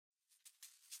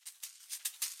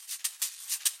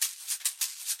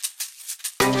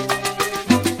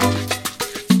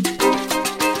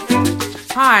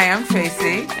Hi, I'm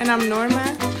Tracy. And I'm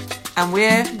Norma. And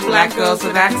we're Black Girls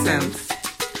with Accents.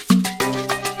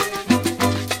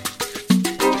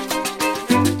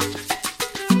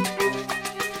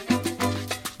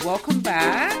 Welcome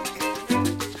back.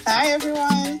 Hi,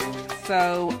 everyone.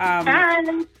 So,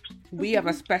 Hi. we have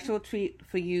a special treat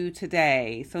for you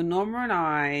today. So, Norma and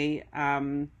I,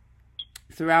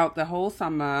 throughout the whole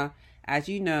summer, as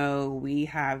you know, we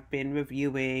have been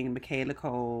reviewing Michaela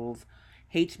Coel's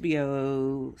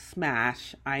HBO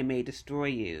smash, I May Destroy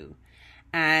You.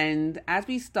 And as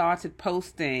we started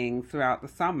posting throughout the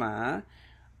summer,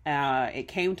 it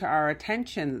came to our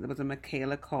attention that there was a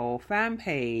Michaela Coel fan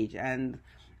page, and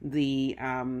the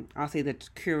I'll say the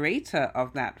curator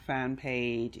of that fan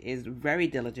page is very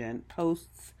diligent,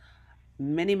 posts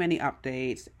many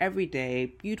updates every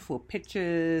day, beautiful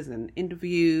pictures and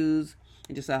interviews,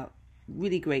 and just a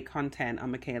really great content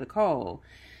on Michaela Coel.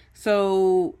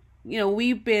 So, you know,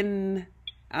 we've been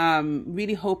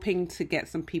really hoping to get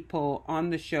some people on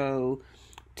the show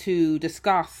to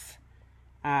discuss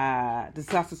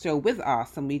the show with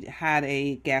us, and we had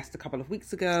a guest a couple of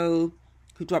weeks ago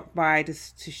who dropped by to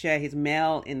share his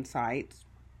male insights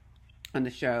on the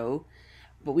show.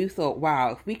 But we thought,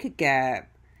 wow, if we could get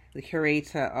the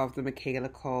curator of the Michaela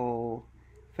Coel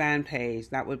fan page,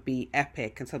 that would be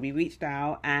epic. And so we reached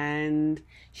out and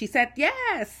she said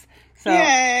yes. So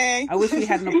Yay. I wish we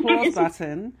had an applause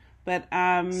button. But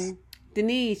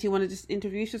Denise, you want to just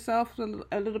introduce yourself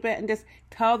a little bit and just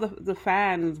tell the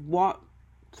fans what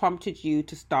prompted you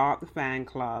to start the fan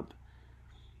club?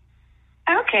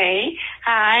 Okay.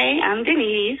 Hi, I'm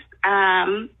Denise.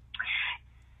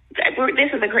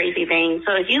 This is a crazy thing.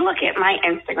 So if you look at my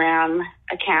Instagram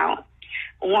account,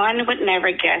 one would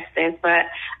never guess this, but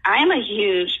I'm a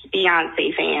huge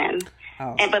Beyonce fan.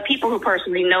 Oh. But people who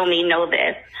personally know me know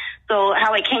this. So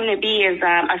how it came to be is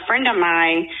a friend of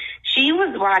mine, she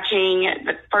was watching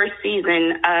the first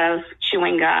season of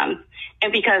Chewing Gum.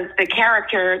 And because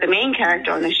the main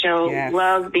character on the show, yes,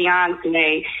 loves Beyonce,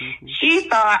 mm-hmm, she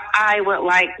thought I would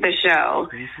like the show.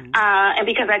 Mm-hmm. And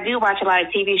because I do watch a lot of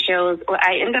TV shows, what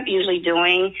I end up usually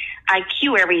doing, I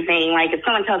cue everything. Like if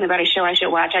someone tells me about a show I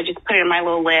should watch, I just put it in my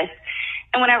little list.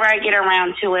 And whenever I get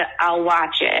around to it, I'll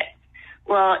watch it.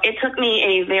 Well, it took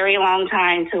me a very long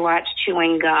time to watch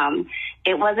Chewing Gum.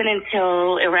 It wasn't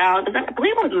until around, I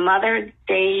believe it was Mother's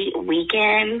Day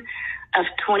weekend of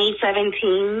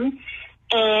 2017.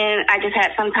 And I just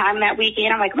had some time that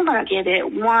weekend. I'm like, I'm going to give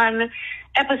it one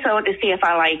episode to see if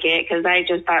I like it, because I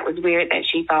just thought it was weird that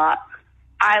she thought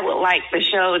I would like the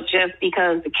show just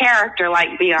because the character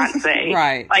liked Beyonce.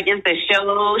 Right. Like, is the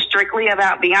show strictly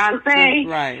about Beyonce?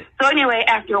 Right. So anyway,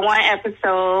 after one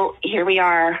episode, here we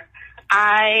are.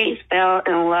 I fell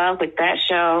in love with that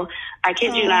show. I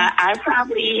kid you not, I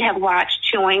probably have watched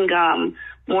Chewing Gum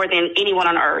more than anyone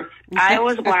on earth. I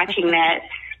was watching that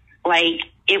like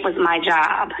it was my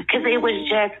job, because it was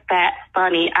just that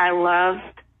funny. I love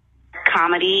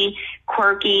comedy,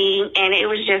 quirky, and it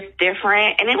was just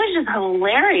different, and it was just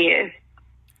hilarious.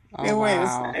 Oh, It was.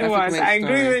 wow. It was. I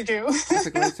agree with you. That's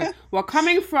a great story. Well,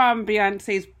 coming from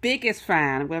Beyonce's biggest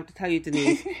fan, we have to tell you,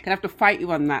 Denise, gonna have to fight you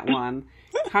on that one.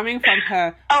 Coming from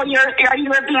her. Oh, are you a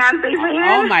Beyonce fan?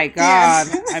 Oh my God,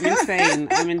 Yes. I'm insane.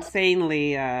 I'm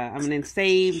an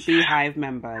insane Beehive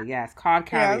member. Yes, card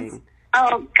carrying. Yes.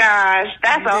 Oh gosh,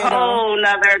 that's a whole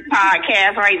nother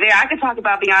podcast right there. I could talk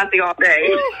about Beyonce all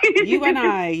day. You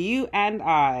and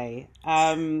I.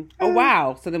 Oh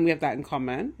wow! So then we have that in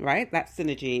common, right? That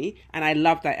synergy, and I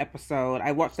love that episode.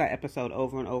 I watched that episode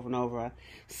over and over and over.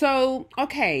 So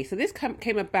okay, so this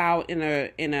came about in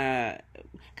a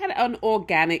kind of an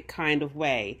organic kind of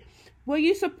way. Were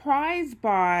you surprised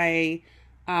by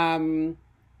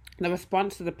the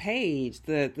response to the page,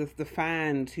 the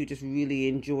fans who just really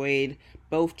enjoyed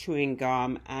both Chewing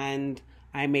Gum and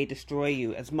I May Destroy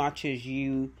You as much as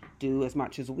you do, as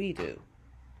much as we do?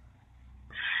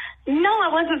 No, I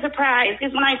wasn't surprised,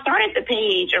 because when I started the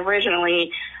page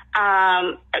originally,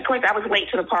 of course I was late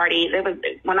to the party.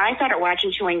 When I started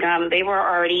watching Chewing Gum, they were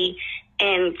already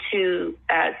into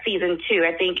season 2.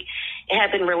 I think it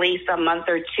had been released a month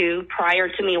or two prior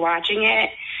to me watching it.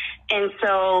 And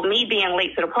so me being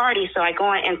late to the party, so I go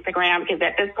on Instagram, because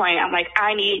at this point I'm like,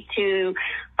 I need to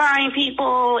find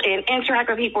people and interact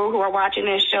with people who are watching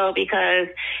this show, because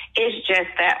it's just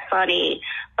that funny.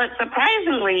 But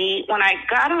surprisingly, when I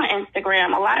got on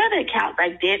Instagram, a lot of the accounts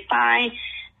I did find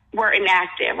were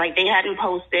inactive. Like they hadn't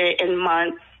posted in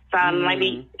months. Some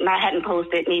maybe not hadn't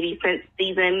posted maybe since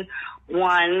season 1.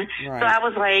 Right. So I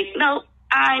was like, no,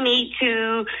 I need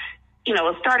to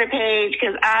start a page,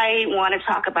 because I want to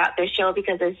talk about this show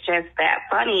because it's just that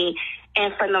funny.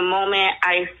 And from the moment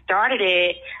I started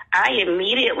it, I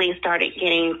immediately started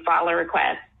getting follow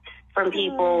requests from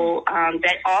people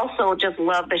that also just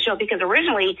love the show, because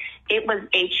originally it was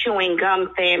a chewing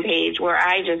gum fan page where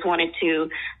I just wanted to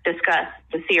discuss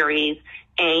the series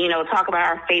and, you know, talk about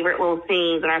our favorite little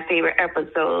scenes and our favorite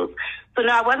episodes. So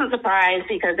no, I wasn't surprised,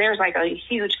 because there's like a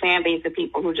huge fan base of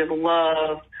people who just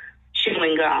love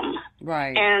chewing gum.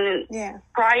 Right. And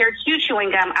prior to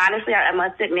chewing gum, honestly, I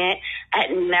must admit, I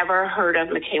had never heard of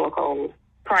Michaela Coel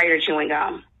prior to chewing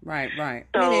gum. Right.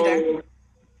 So, me neither.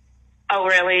 Oh,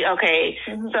 really? Okay.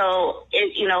 Mm-hmm. So,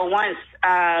 you know, once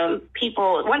I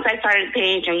started the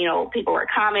page and, you know, people were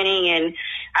commenting, and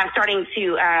I'm starting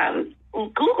to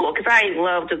Google, because I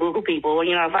love to Google people.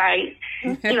 You know, if I,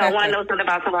 you know, want to know something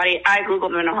about somebody, I Google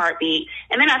them in a heartbeat.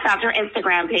 And then I found her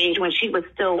Instagram page when she was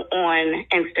still on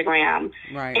Instagram.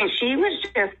 Right. And she was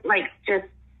just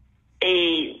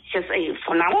a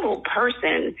phenomenal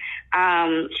person.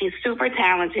 She's super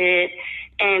talented,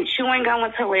 and chewing gum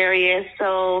was hilarious.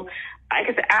 So, like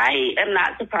I said, I am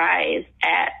not surprised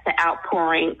at the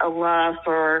outpouring of love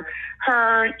for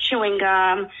her, chewing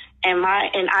gum, and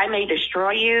I May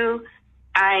Destroy You.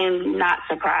 I'm not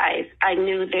surprised. I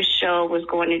knew this show was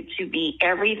going to be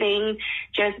everything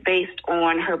just based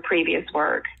on her previous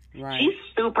work. Right. She's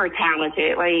super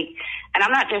talented. And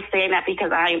I'm not just saying that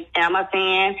because I am a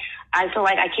fan. I feel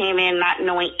like I came in not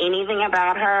knowing anything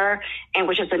about her and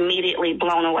was just immediately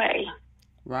blown away.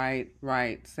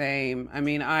 Right. Same. I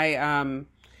mean,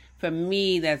 for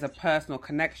me, there's a personal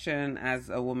connection as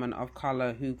a woman of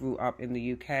color who grew up in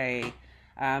the UK,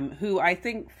 who I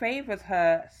think favors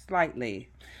her slightly.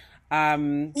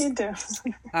 You do.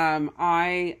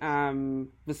 I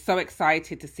was so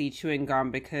excited to see Chewing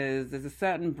Gum because there's a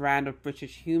certain brand of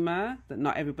British humor that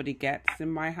not everybody gets in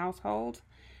my household.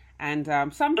 And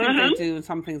some things they do and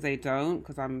some things they don't,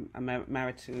 because I'm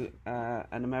married to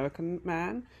an American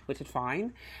man, which is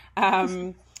fine.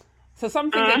 So some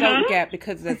things they don't get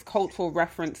because there's cultural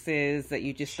references that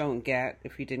you just don't get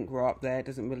if you didn't grow up there. It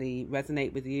doesn't really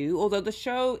resonate with you. Although the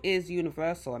show is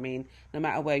universal. I mean, no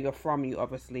matter where you're from, you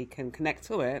obviously can connect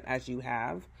to it, as you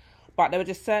have. But there were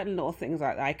just certain little things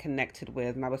that I connected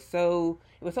with. And it was so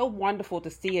wonderful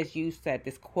to see, as you said,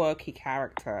 this quirky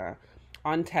character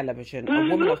on television, a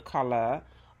woman of color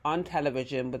on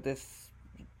television with this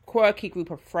quirky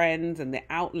group of friends and the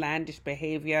outlandish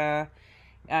behavior,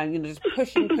 and, you know, just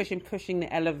pushing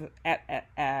the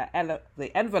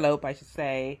envelope, I should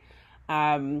say,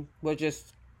 were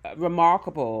just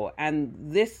remarkable. And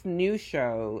this new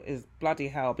show is bloody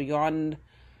hell beyond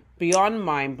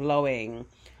mind blowing.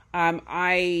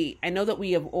 I know that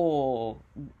we have all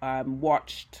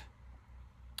watched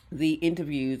the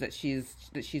interviews that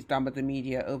she's done with the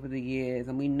media over the years,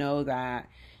 and we know that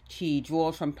she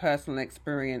draws from personal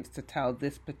experience to tell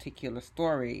this particular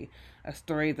story, a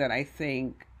story that I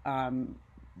think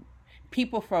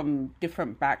people from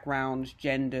different backgrounds,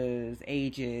 genders,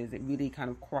 ages, it really kind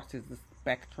of crosses the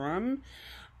spectrum.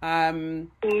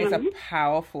 It's a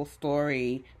powerful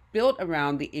story built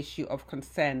around the issue of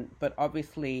consent, but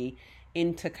obviously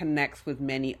interconnects with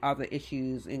many other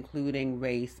issues, including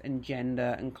race and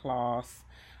gender and class,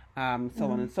 so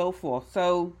on and so forth.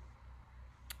 So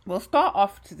we'll start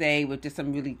off today with just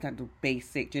some really kind of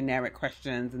basic, generic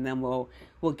questions, and then we'll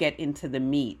get into the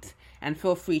meat. And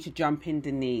feel free to jump in,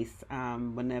 Denise,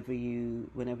 whenever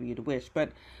you'd wish.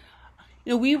 But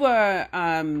you know, we were,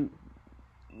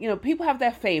 you know, people have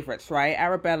their favorites, right?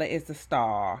 Arabella is the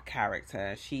star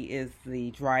character; she is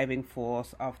the driving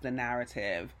force of the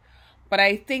narrative. But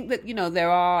I think that, you know,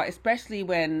 there are, especially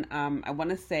when, I want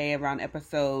to say around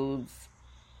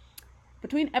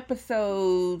between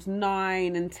episodes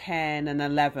 9 and 10 and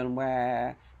 11,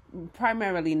 where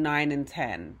primarily 9 and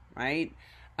 10, right?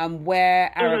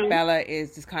 Where Arabella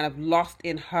is just kind of lost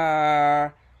in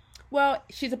her, well,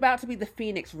 she's about to be the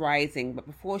phoenix rising, but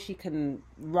before she can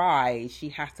rise, she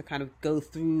has to kind of go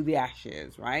through the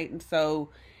ashes, right? And so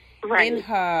in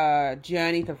her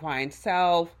journey to find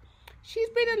self, she's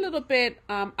been a little bit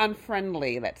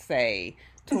unfriendly, let's say,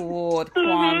 toward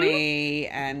Kwame,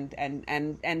 and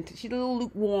she's a little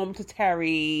lukewarm to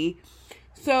Terry.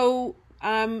 So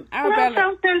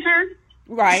Arabella,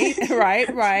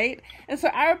 right. And so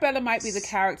Arabella might be the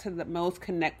character that most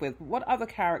connect with. What other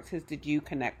characters did you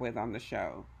connect with on the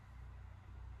show?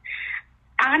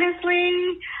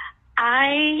 Honestly,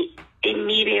 I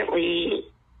immediately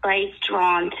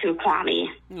drawn to Kwame.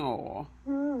 Oh.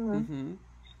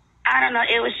 I don't know.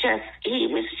 He was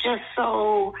just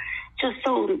so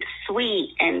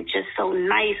sweet and just so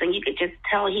nice, and you could just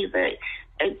tell he's a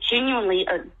genuinely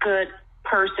a good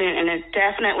person and is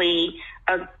definitely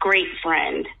a great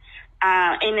friend.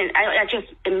 And then I just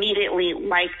immediately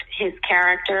liked his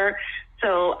character.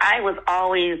 So I was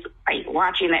always like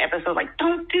watching the episode, like,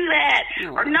 don't do that,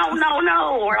 or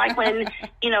no, or like when,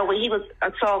 when he was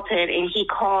assaulted and he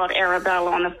called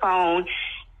Arabella on the phone,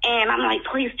 and I'm like,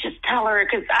 please just tell her,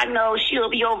 because I know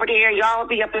she'll be over there, y'all will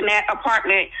be up in that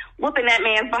apartment whooping that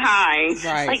man's behind.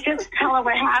 Right. Like, just tell her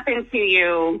what happened to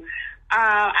you.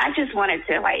 I just wanted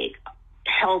to like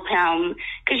help him,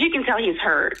 because you can tell he's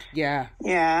hurt. Yeah.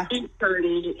 He's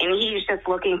hurting, and he's just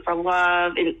looking for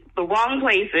love in the wrong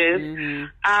places. Mm-hmm.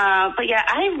 But yeah,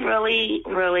 I really,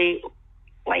 really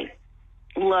like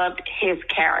loved his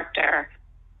character.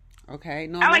 Okay.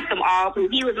 I liked them all, but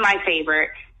he was my favorite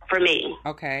for me.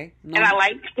 Okay. And I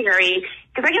liked Terry,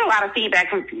 because I get a lot of feedback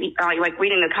from like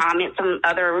reading the comments from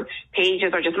other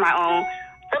pages or just my own.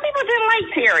 Some people didn't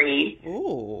like Terry.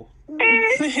 Ooh. And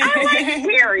I like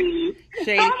Terry.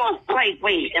 It's almost like,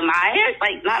 wait, am I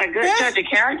like not a good judge of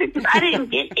character? Because I didn't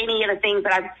get any of the things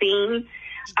that I've seen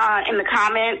in the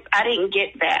comments. I didn't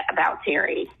get that about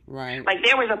Terry. Right. Like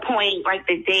there was a point, like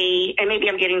the day, and maybe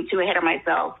I'm getting too ahead of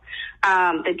myself.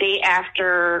 The day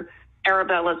after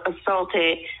Arabella was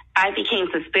assaulted, I became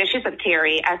suspicious of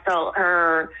Terry. I felt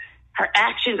her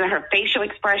actions and her facial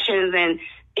expressions, and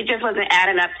it just wasn't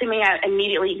adding up to me. I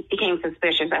immediately became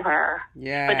suspicious of her.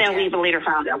 Yeah. But then we later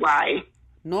found out why.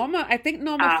 I think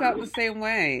Norma felt the same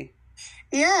way.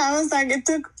 Yeah, I was like,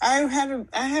 I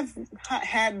have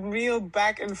had real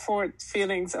back and forth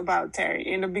feelings about Terry.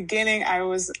 In the beginning, I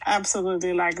was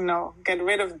absolutely like, no, get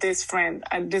rid of this friend.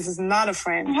 This is not a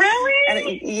friend.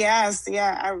 Really? And yes,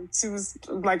 yeah. She was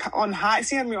like on high.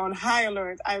 She had me on high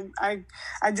alert. I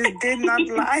just did not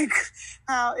like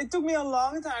how it took me a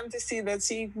long time to see that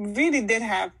she really did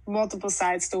have multiple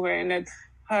sides to her, and that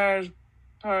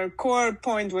her core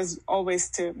point was always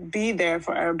to be there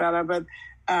for Arabella, but.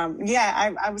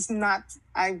 I was not,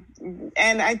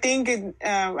 and I think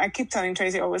I keep telling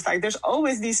Tracy always like, there's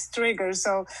always these triggers.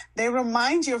 So they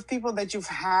remind you of people that you've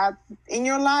had in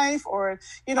your life, or,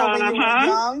 when you were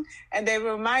young, and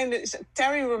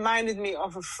Terry reminded me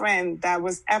of a friend that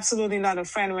was absolutely not a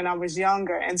friend when I was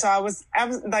younger. And so I was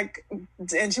like,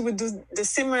 and she would do the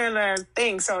similar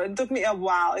thing. So it took me a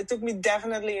while. It took me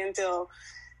definitely until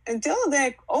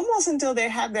they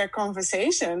had their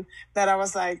conversation that I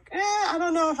was like, I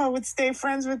don't know if I would stay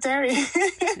friends with Terry.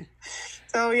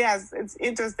 So yes, it's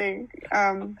interesting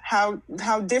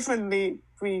how differently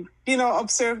we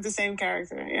observe the same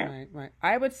character. Yeah. Right.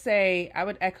 I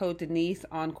would echo Denise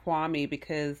on Kwame,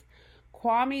 because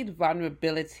Kwame's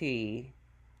vulnerability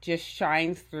just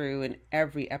shines through in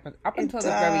every episode up until the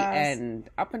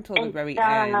very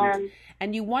end.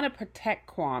 And you want to protect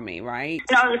Kwame, right?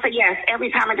 No, so yes,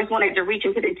 every time I just wanted to reach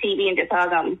into the TV and just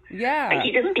hug him. Yeah. Like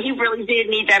he really did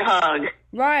need that hug.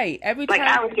 Right. Every time. Like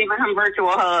I was giving him virtual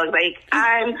hugs. Like,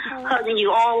 I'm hugging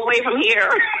you all the way from here.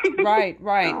 Right.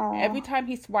 Aww. Every time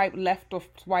he swiped left or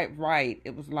swiped right,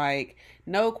 it was like,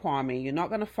 no, Kwame, you're not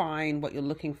going to find what you're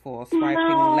looking for swiping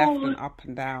left and up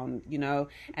and down,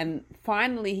 And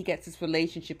finally he gets this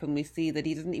relationship, and we see that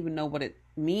he doesn't even know what it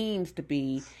means to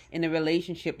be in a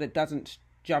relationship that doesn't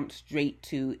jump straight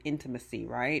to intimacy,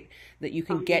 right? That you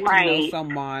can get to know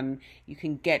someone, you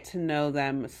can get to know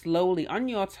them slowly on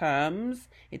your terms.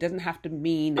 It doesn't have to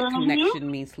mean that connection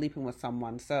means sleeping with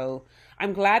someone. So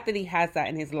I'm glad that he has that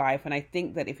in his life, and I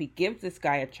think that if he gives this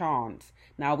guy a chance,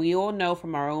 now we all know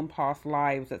from our own past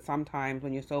lives that sometimes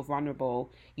when you're so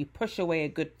vulnerable, you push away a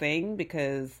good thing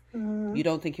because you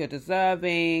don't think you're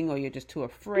deserving, or you're just too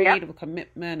afraid of a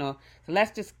commitment, or so let's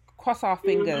just cross our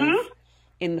fingers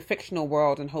in the fictional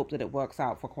world and hope that it works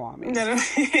out for Kwame.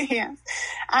 Yes.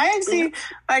 I actually,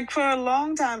 like, for a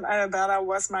long time, Arabella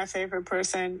was my favorite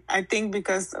person. I think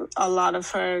because a lot of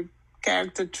her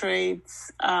character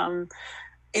traits,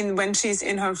 when she's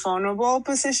in her vulnerable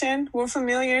position, were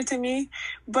familiar to me.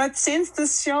 But since the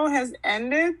show has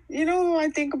ended, who I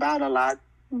think about a lot?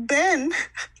 Ben.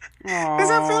 Because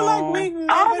I feel like we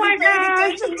never paid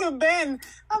attention to Ben.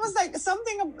 I was like,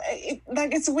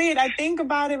 it's weird. I think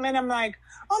about him and I'm like,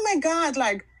 oh my God,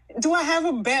 like, do I have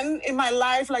a Ben in my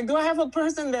life? Like, do I have a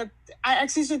person that I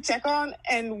actually should check on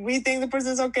and we think the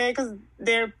person's okay because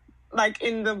they're like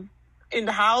in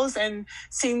the house and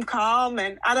seem calm,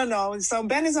 and I don't know. So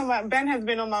Ben has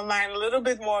been on my mind a little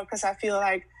bit more because I feel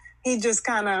like he just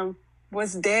kind of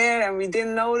was there and we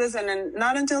didn't notice, and then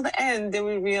not until the end did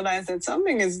we realize that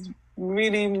something is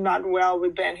really not well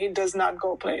with Ben. He does not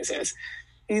go places.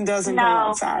 He doesn't go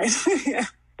outside. Yeah.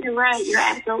 You're right. You're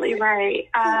absolutely right.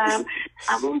 I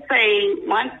will say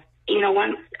once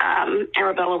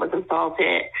Arabella was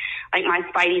assaulted, like my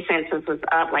spidey senses was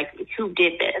up, like, who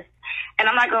did this? And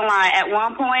I'm not gonna lie, at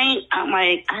one point, I'm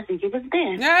like, I think it was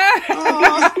Ben.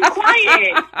 Oh. He's too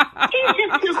quiet. He's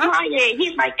just too quiet.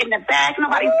 He's like in the back.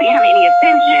 Nobody's paying him any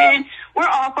attention. We're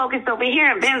all focused over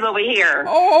here, and Ben's over here.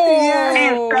 Oh.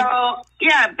 And so,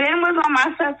 yeah, Ben was on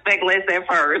my suspect list at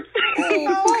first.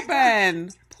 Oh, poor Ben.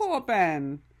 Poor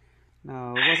Ben.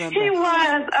 No, it wasn't. He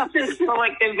was up until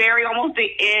like the very almost the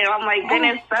end. I'm like, Ben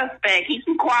is suspect. He's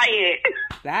too quiet.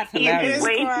 That's He's hilarious.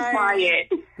 way too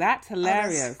quiet. That's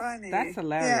hilarious. that's funny. That's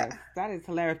hilarious. Yeah. That is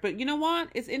hilarious. But you know what?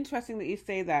 It's interesting that you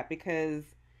say that because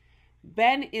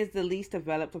Ben is the least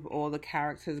developed of all the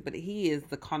characters, but he is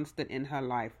the constant in her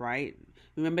life, right?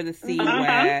 Remember the scene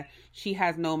where she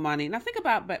has no money? Now think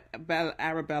about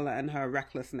Arabella and her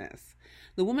recklessness.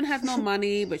 The woman has no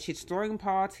money, but she's throwing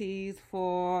parties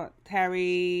for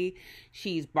Terry.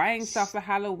 She's buying stuff for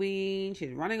Halloween.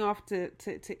 She's running off to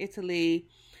Italy.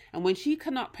 And when she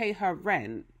cannot pay her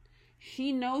rent,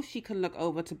 she knows she can look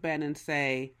over to Ben and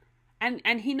say,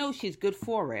 and he knows she's good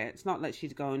for it. It's not like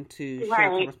she's going to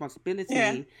shirk responsibility.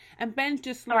 Yeah. And Ben's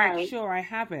just like, sure, I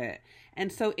have it.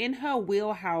 And so in her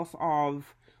wheelhouse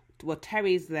of, well,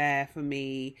 Terry's there for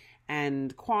me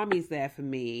and Kwame's there for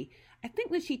me, I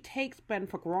think that she takes Ben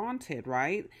for granted,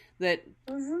 right? That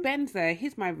Ben's there,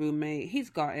 he's my roommate, he's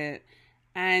got it.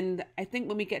 And I think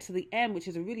when we get to the end, which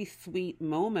is a really sweet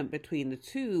moment between the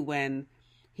two, when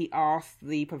he asks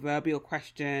the proverbial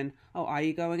question, oh, are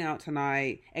you going out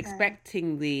tonight?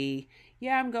 Expecting the,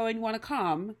 yeah, I'm going, you want to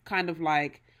come? Kind of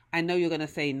like, I know you're going to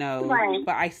say no,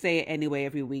 but I say it anyway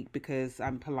every week because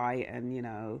I'm polite and, you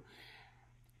know.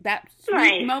 That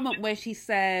sweet moment where she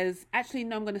says, actually,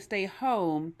 no, I'm going to stay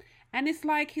home. And it's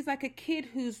like, he's like a kid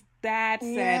whose dad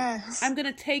said, I'm going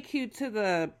to take you to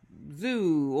the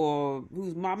zoo, or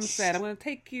whose mom said, I'm going to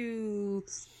take you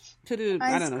to the,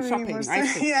 I don't know, shopping. Ice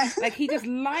cream. Yeah. Like, he just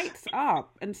lights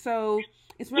up. And so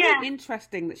it's really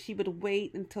interesting that she would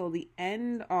wait until the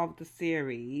end of the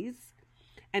series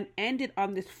and end it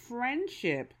on this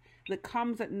friendship that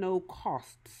comes at no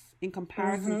costs in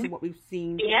comparison to what we've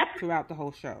seen throughout the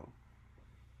whole show.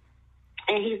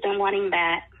 And he's been wanting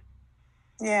that.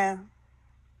 Yeah.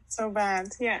 So bad.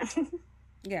 Yeah.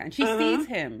 Yeah, and she sees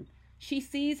him. She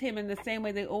sees him in the same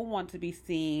way they all want to be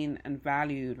seen and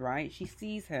valued, right? She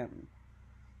sees him.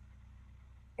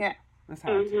 Yeah. That's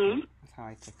how I took it. That's how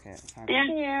I took it.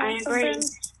 I agree.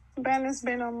 Ben has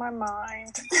been on my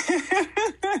mind.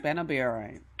 Ben will be all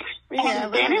right. Yeah,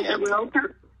 Ben is a real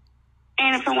person.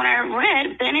 And from what I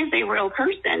read, Ben is a real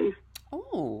person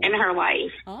in her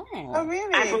life. Oh,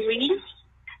 really?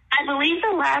 I believe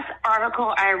the last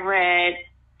article I read,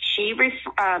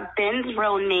 Ben's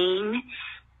real name,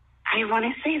 I want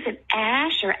to say, is it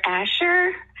Ash or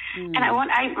Asher? And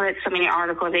I read so many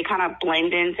articles, they kind of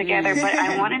blend in together, but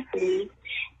I want to say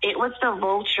it was the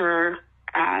Vulture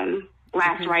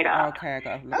last write-up,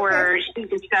 where she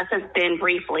discusses Ben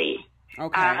briefly.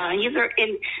 Okay.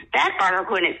 In that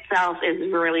article in itself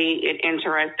is really an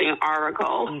interesting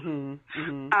article. When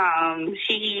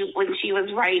she was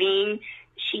writing,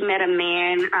 she met a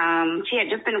man. She had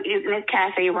just been in this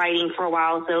cafe writing for a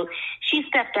while, so she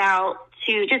stepped out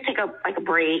to just take a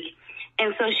break.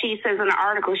 And so she says in the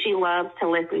article she loves to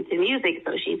listen to music.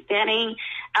 So she's standing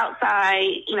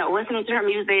outside, listening to her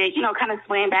music, kind of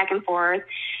swaying back and forth.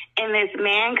 And this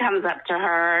man comes up to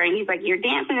her and he's like, "You're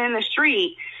dancing in the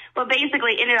street." Well,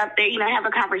 basically ended up there, have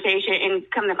a conversation and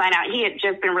come to find out he had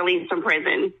just been released from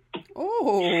prison.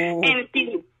 Oh. And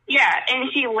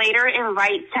she later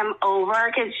invites him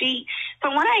over because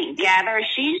from what I gather,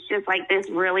 she's just like this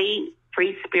really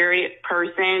free-spirited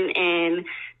person and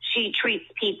she treats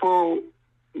people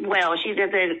well. She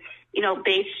doesn't,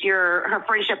 base her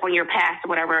friendship on your past or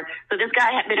whatever. So this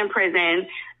guy had been in prison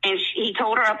and he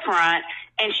told her up front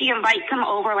and she invites him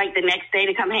over like the next day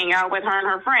to come hang out with her and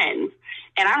her friends.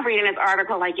 And I'm reading this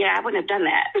article like, I wouldn't have done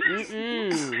that.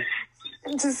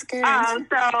 I'm just scared.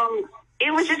 So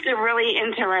it was just a really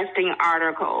interesting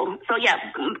article. So,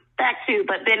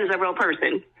 but Ben is a real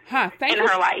person in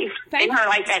her life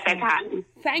at that time.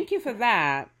 Thank you for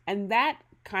that. And that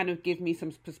kind of gives me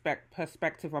some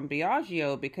perspective on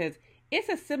Biagio because it's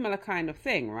a similar kind of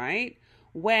thing, right?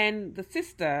 When the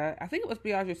sister, I think it was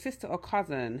Biagio's sister or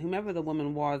cousin, whomever the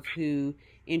woman was who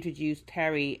introduced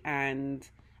Terry and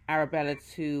Arabella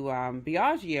to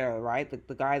Biagio, right?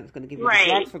 The guy that's going to give you the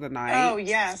drugs for the night. Oh,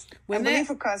 yes. I believe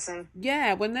a cousin.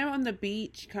 Yeah, when they're on the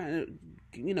beach, kind of,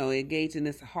 engaged in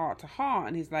this heart-to-heart,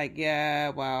 and he's like, yeah,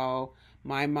 well,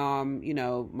 my mom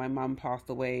passed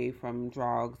away from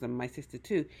drugs, and my sister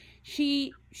too.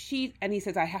 And he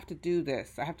says, I have to do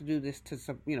this to,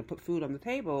 put food on the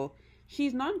table.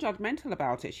 She's non-judgmental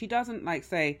about it. She doesn't,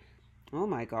 say, Oh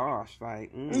my gosh!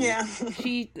 Like, Yeah.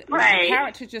 the Right.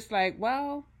 character just like,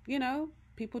 well,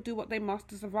 people do what they must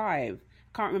to survive.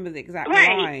 Can't remember the exact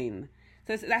Right. line.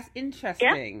 So that's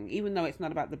interesting. Even though it's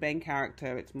not about the Ben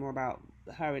character, it's more about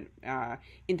her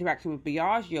interaction with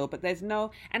Bellagio. But there's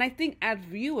no, and I think as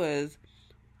viewers,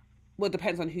 well, it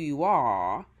depends on who you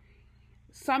are.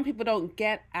 Some people don't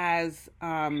get as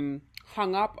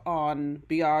hung up on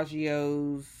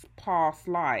Bellagio's past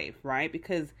life, right?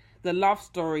 Because the love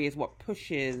story is what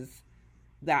pushes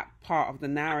that part of the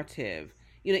narrative.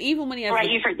 Even when he has Right,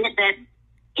 you forget that.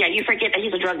 Yeah, you forget that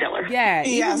he's a drug dealer. Yeah,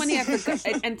 even Yes. when he has the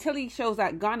gun, until he shows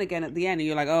that gun again at the end, and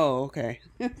you're like, oh, okay.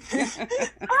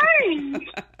 Right.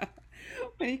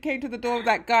 When he came to the door with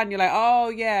that gun, you're like, oh,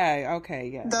 yeah, okay,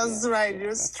 yeah. That's yeah, right. yeah,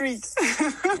 You're that's- street.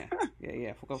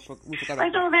 Yeah. We forgot I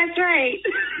that. know that's right.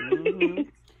 Mhm.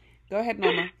 Go ahead,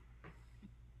 Norma.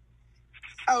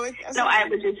 Oh, No, I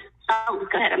was just. Oh,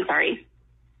 go ahead. I'm sorry.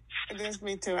 It is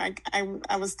me too.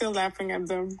 I was still laughing at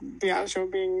the Bellagio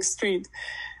being street.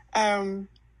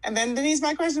 And then Denise,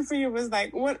 my question for you was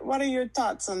like, what are your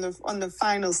thoughts on the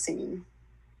final scene?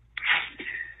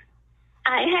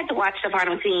 I had to watch the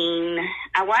final scene.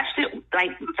 I watched it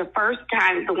like the first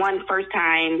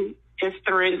time, just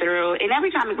through and through. And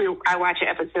every time I watch an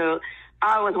episode,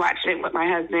 I always watch it with my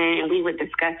husband, and we would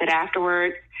discuss it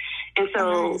afterwards. And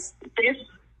so Nice. this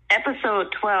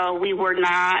episode 12, we were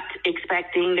not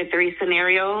expecting the 3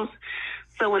 scenarios.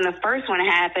 So when the first one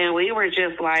happened, we were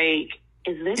just like,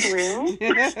 is this real?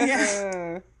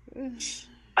 Yeah.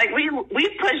 Like we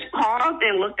paused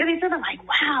and looked at each other like,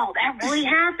 wow, that really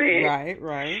happened.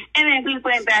 Right. And then we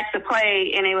went back to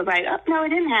play, and it was like, oh, no, it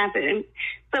didn't happen.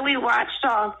 So we watched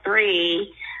all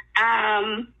 3.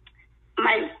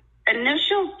 My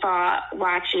initial thought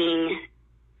watching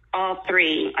all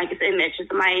 3, like I said, it's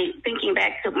just my thinking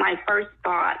back to my first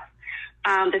thought.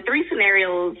 The 3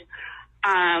 scenarios,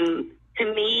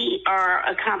 to me, are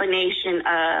a combination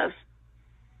of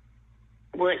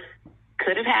what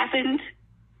could have happened,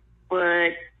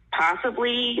 what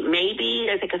possibly, maybe,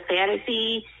 it's like a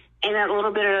fantasy, and a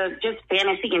little bit of just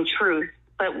fantasy and truth,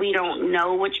 but we don't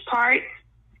know which part.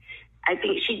 I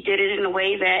think she did it in a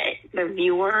way that the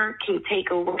viewer can take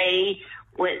away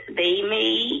what they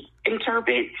may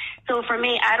interpret. So for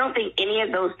me, I don't think any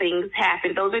of those things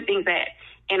happen. Those are things that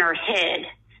in her head,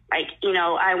 like,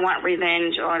 I want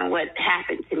revenge on what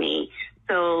happened to me.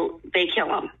 So they kill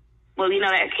him. Well,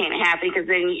 that can't happen because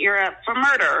then you're up for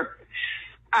murder.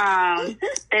 Then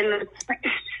the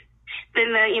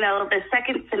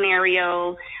second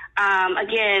scenario,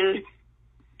 again,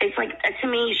 it's like, to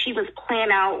me, she was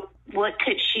planning out what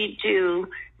could she do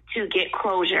to get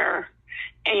closure,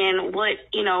 and what,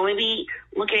 maybe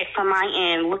look at it from my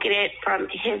end, look at it from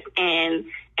his end,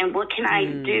 and what can I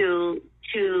do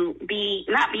to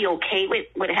not be okay with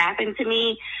what happened to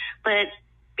me, but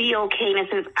be okay in a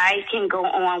sense I can go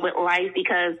on with life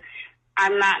because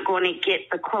I'm not going to get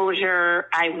the closure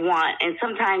I want. And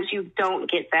sometimes you don't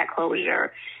get that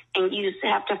closure, and you just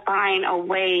have to find a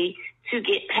way to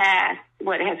get past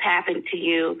what has happened to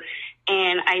you.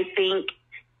 And I think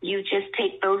you just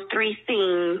take those 3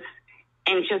 scenes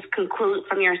and just conclude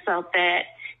from yourself that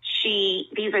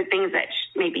these are things that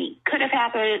maybe could have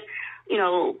happened,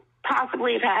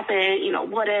 possibly have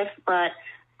happened, what if, but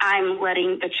I'm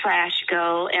letting the trash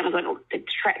go, and I'm going to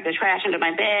the trash under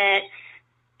my bed,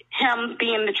 him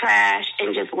being the trash,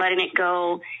 and just letting it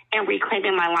go and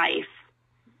reclaiming my life.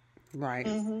 Right.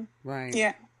 Mm-hmm. Right.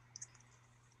 Yeah.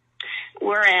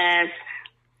 Whereas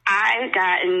I've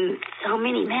gotten so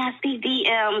many nasty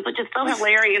DMs, which is so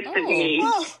hilarious to me.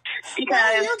 Oh,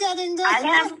 because you're getting good. I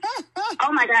have,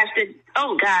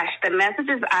 the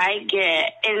messages I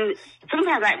get, and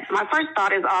sometimes my first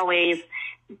thought is always,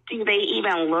 do they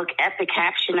even look at the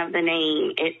caption of the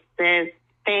name? It says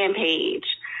fan page.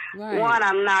 Right. One,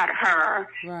 I'm not her.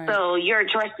 Right. So you're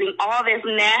addressing all this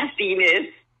nastiness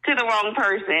to the wrong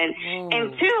person. Whoa.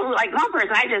 And 2, like one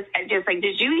person, I just like,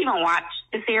 did you even watch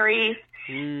the series?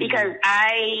 Because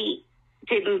I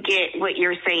didn't get what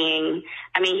you're saying.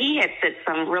 I mean, he had said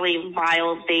some really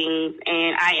vile things,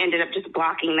 and I ended up just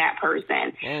blocking that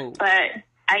person. Whoa. But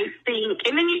I think,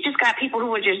 and then you just got people who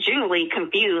were just genuinely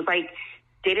confused. Like,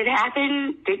 did it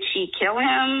happen? Did she kill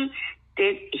him?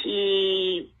 Did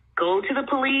he go to the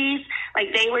police?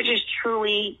 Like, they were just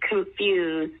truly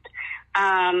confused. So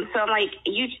I'm like,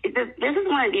 this is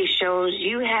one of these shows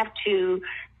you have to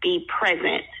be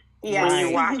present when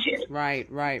you watch it. Right.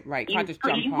 Can't just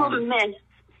You jump will on. miss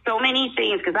so many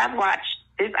things, because I've watched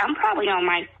this. I'm probably on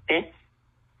my 5th.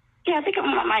 Yeah, I think I'm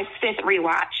on my 5th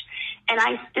rewatch. And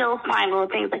I still find little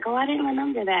things like, oh, I didn't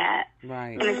remember that.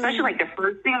 Right. And especially like the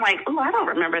first thing, like, oh, I don't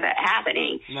remember that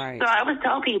happening. Right. So I always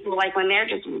tell people, like, when they're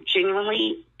just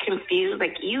genuinely confused,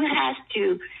 like, you have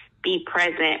to be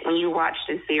present when you watch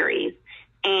the series,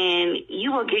 and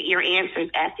you will get your answers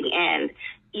at the end.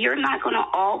 You're not going to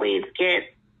always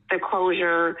get the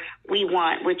closure we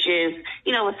want, which is,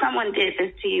 you know, if someone did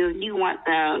this to you, you want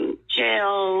them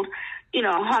jailed, you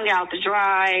know, hung out to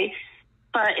dry.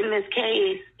 But in this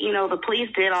case, you know, the police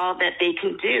did all that they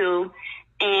can do,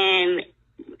 and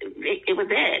it was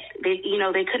it.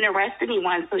 They couldn't arrest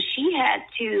anyone. So she had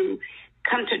to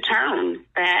come to terms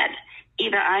that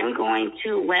either I'm going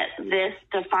to let this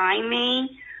define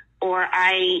me, or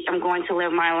I am going to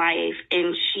live my life.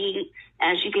 And she,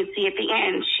 as you can see at the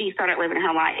end, she started living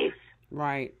her life.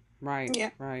 Right.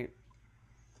 Yeah. Right.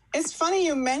 It's funny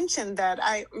you mentioned that.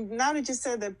 Now that you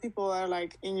said that people are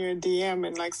like in your DM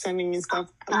and like sending you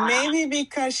stuff, maybe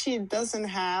because she doesn't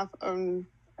have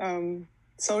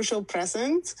social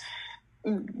presence,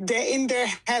 they in their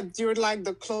head you're like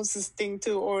the closest thing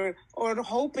to, or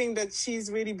hoping that she's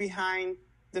really behind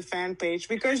the fan page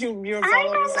because your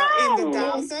followers are in the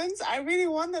thousands. I really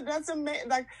wonder. That's amazing.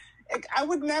 Like I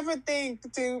would never think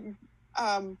to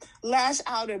lash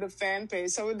out at a fan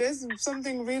page. So there's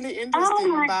something really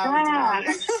interesting about God.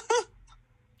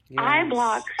 Yeah. I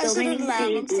block so many laugh.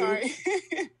 I'm pages. sorry.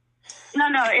 No,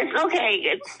 it's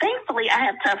okay. Thankfully, I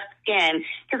have tough skin,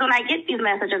 because when I get these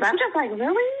messages, I'm just like,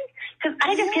 really? Because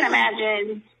I just can't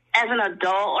imagine as an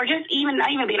adult, or just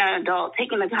not even being an adult,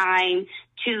 taking the time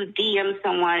to DM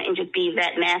someone and just be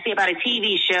that nasty about a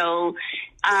TV show.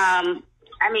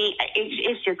 I mean,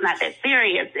 it's just not that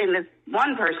serious. And this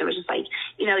one person was just like,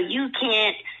 you know, you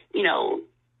can't, you know,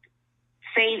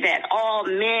 say that all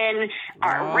men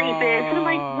are rapists. And I'm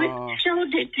like, what show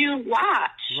did you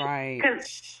watch? Right.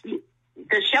 Because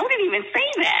the show didn't even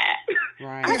say that.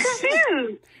 Right. I'm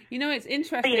confused. You know, it's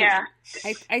interesting. Yeah.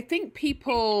 I think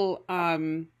people,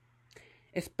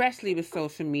 especially with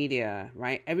social media,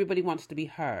 right? Everybody wants to be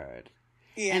heard.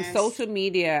 Yes. And social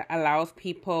media allows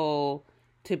people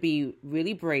to be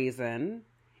really brazen.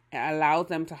 It allows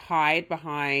them to hide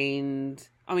behind,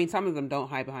 I mean, some of them don't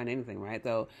hide behind anything, right,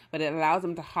 though? But it allows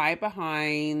them to hide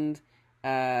behind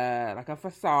like a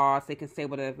facade, so they can say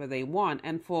whatever they want.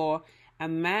 And for a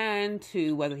man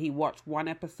to, whether he watched one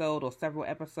episode or several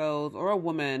episodes, or a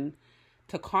woman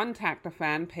to contact a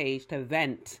fan page to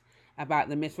vent about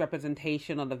the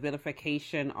misrepresentation or the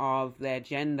vilification of their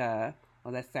gender,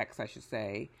 or their sex, I should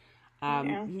say,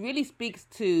 really speaks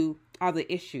to other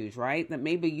issues, right? That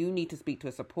maybe you need to speak to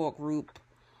a support group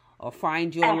or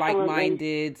find your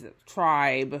like-minded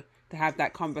tribe to have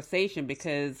that conversation,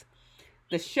 because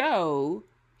the show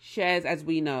shares, as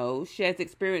we know, shares the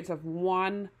experience of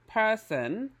one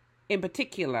person in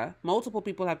particular. Multiple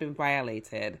people have been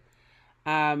violated.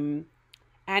 And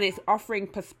it's offering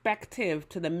perspective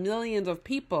to the millions of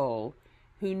people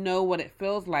who know what it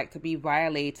feels like to be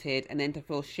violated, and then to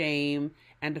feel shame,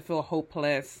 and to feel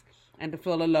hopeless, and to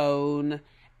feel alone,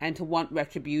 and to want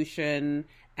retribution,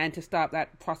 and to start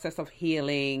that process of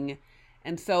healing.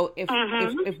 And so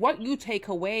if what you take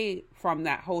away from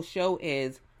that whole show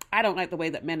is, I don't like the way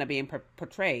that men are being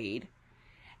portrayed,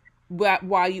 but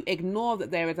while you ignore that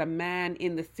there is a man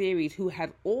in the series who has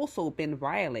also been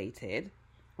violated,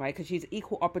 right? Because she's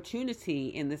equal opportunity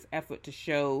in this effort to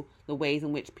show the ways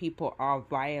in which people are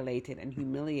violated and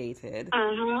humiliated,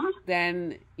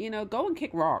 then, you know, go and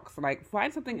kick rocks. Like,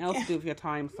 find something else to do with your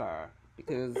time, sir.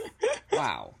 Because,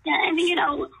 wow. Yeah, and, you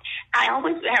know, I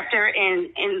always,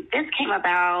 and this came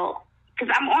about,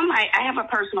 because I have a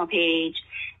personal page,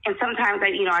 and sometimes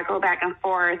I go back and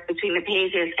forth between the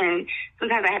pages, and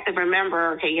sometimes I have to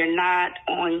remember, okay, you're not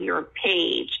on your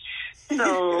page.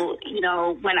 So, you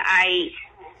know, when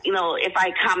if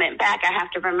I comment back, I have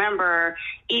to remember,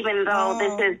 even though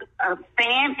this is a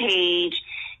fan page,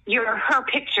 her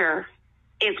picture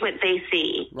is what they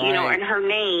see, right, you know, and her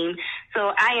name.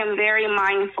 So I am very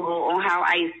mindful on how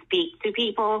I speak to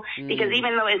people, because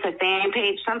even though it's a fan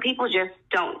page, some people just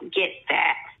don't get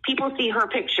that. People see her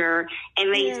picture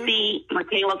and they see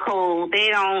Michaela Cole.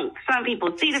 Some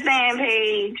people see the fan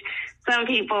page. Some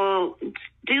people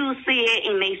do see it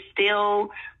and they still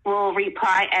will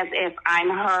reply as if I'm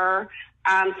her.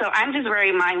 So I'm just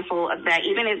very mindful of that,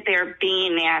 even if they're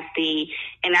being nasty.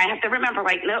 And I have to remember,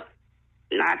 like, nope,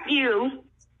 not you.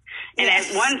 And at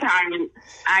one time,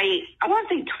 I want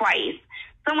to say twice,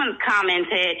 someone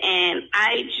commented, and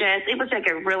it was like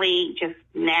a really just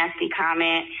nasty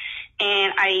comment.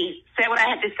 And I said what I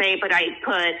had to say, but I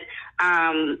put,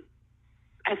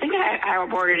 I think I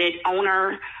worded it,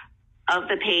 owner of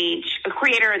the page, a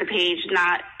creator of the page,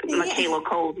 not Michaela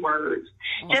Cole's words.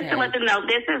 Okay. Just to let them know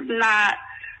this is not,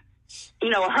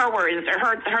 her words or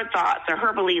her thoughts or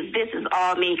her beliefs. This is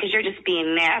all me because you're just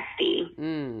being nasty.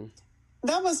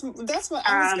 That's what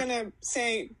I was gonna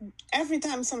say. Every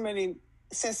time somebody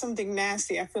says something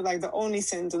nasty, I feel like the only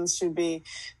sentence should be,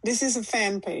 "This is a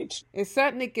fan page." It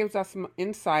certainly gives us some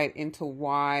insight into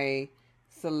why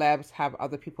celebs have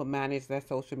other people manage their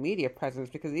social media presence,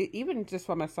 because even just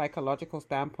from a psychological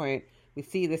standpoint, we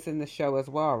see this in the show as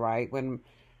well, right?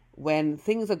 When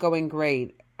things are going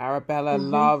great, Arabella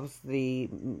loves the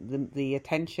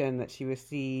attention that she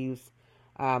receives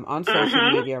on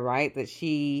social media, right? That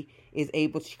she is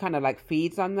able, she kind of like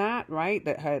feeds on that, right?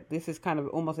 This is kind of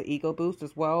almost an ego boost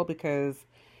as well, because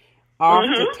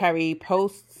after Terry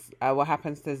posts what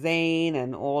happens to Zane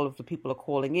and all of the people are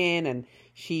calling in, and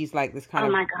she's like this kind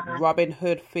of Robin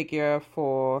Hood figure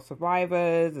for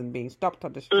survivors and being stopped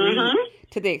on the street,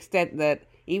 to the extent that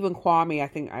even Kwame, I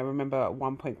think I remember at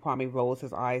one point Kwame rolls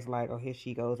his eyes like, oh, here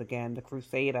she goes again, the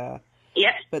crusader.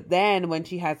 Yep. But then when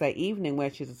she has that evening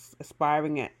where she's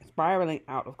spiraling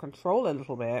out of control a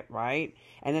little bit, right?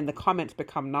 And then the comments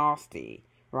become nasty,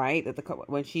 right?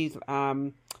 When she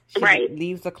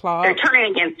leaves the club, they're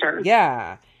turning against her.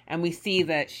 Yeah, and we see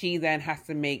that she then has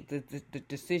to make the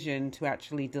decision to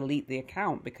actually delete the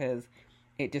account because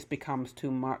it just becomes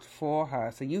too much for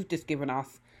her. So you've just given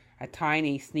us a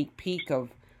tiny sneak peek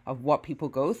of what people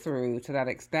go through to that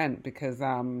extent, because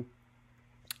I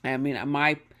mean,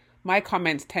 my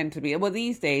comments tend to be, well,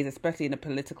 these days, especially in a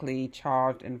politically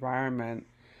charged environment,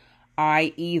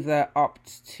 I either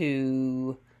opt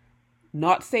to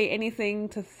not say anything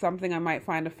to something I might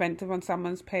find offensive on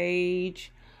someone's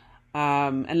page,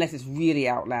 unless it's really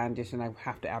outlandish and I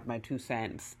have to add my 2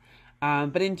 cents.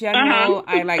 But in general,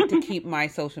 I like to keep my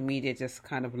social media just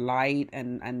kind of light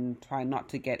and try not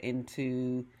to get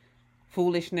into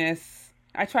foolishness.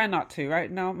 I try not to, right?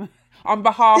 No, on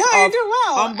behalf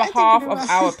of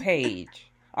our page.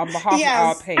 On behalf of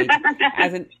our page.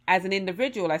 As an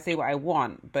individual, I say what I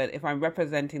want, but if I'm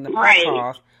representing the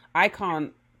podcast, I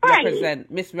can't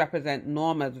misrepresent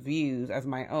Norma's views as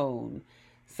my own.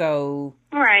 So,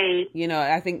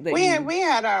 I think that we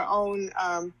had our own,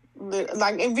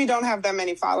 like, if we don't have that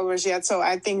many followers yet, so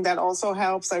I think that also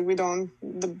helps. Like,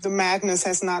 the madness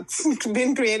has not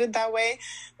been created that way.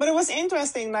 But it was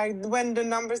interesting, like, when the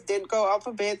numbers did go up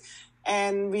a bit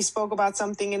and we spoke about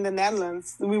something in the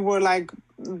Netherlands, we were like,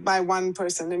 by one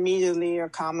person immediately a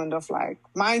comment of like,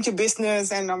 mind your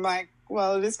business. And I'm like,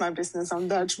 well, it is my business. I'm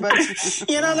Dutch. But,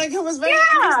 like, it was very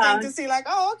interesting to see, like,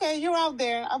 oh, okay, you're out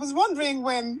there. I was wondering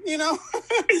when,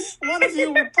 one of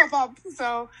you would pop up.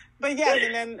 So, but yes,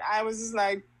 and then I was just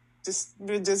like, just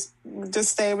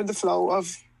stay with the flow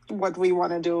of what we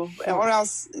want to do. Or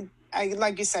else,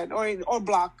 like you said, or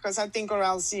block. Because I think or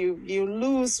else you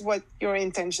lose what your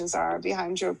intentions are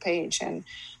behind your page. And,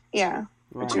 yeah.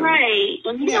 Right.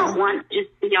 And you don't want to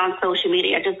just be on social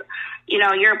media. Just,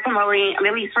 you're promoting, I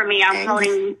mean, at least for me, I'm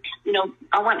promoting,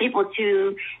 I want people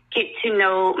to get to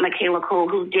know Michaela Cole,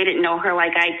 who didn't know her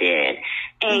like I did.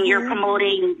 And you're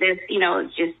promoting this,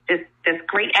 just this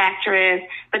great actress.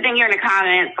 But then you're in the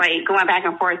comments, like, going back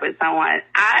and forth with someone.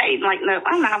 No,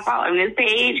 I'm not following this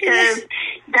page because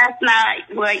that's not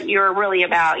what you're really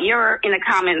about. You're in the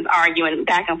comments arguing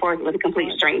back and forth with a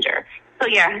complete stranger. So,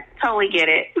 yeah, totally get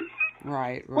it.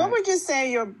 Right. What would you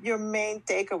say your main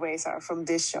takeaways are from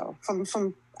this show?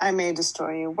 From I May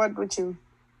Destroy You? What would you?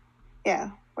 Yeah.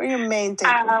 What are your main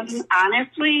takeaways?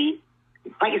 Honestly,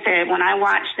 like I said, when I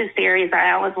watched the series,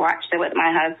 I always watched it with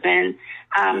my husband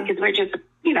because we're just,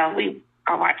 we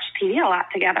all watch TV a lot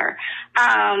together.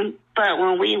 But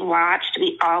when we watched,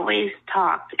 we always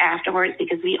talked afterwards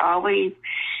because I always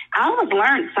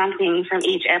learned something from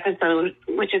each episode,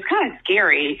 which is kind of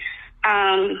scary.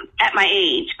 At my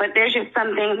age, but there's just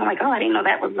some things I'm like, oh, I didn't know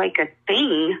that was like a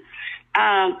thing.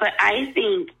 But I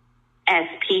think as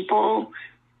people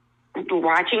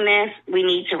watching this, we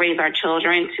need to raise our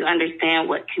children to understand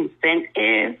what consent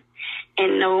is.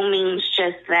 And no means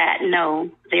just that.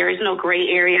 No, there is no gray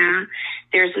area.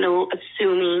 There's no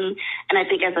assuming. And I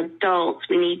think as adults,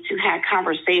 we need to have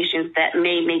conversations that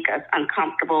may make us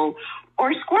uncomfortable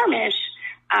or squirmish.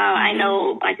 I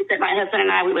know, like I said, my husband and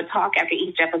I, we would talk after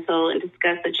each episode and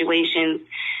discuss situations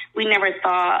we never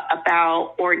thought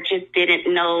about or just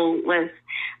didn't know was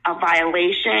a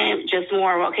violation. Just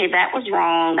more, okay, that was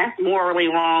wrong. That's morally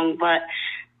wrong. But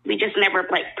we just never,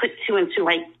 put two and two,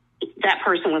 that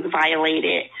person was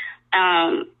violated.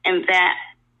 And that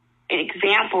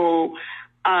example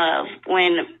of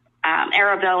when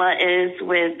Arabella is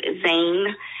with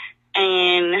Zane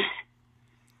and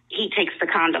he takes the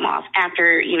condom off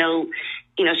after,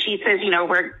 she says,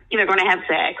 we're either going to have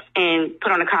sex and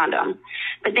put on a condom.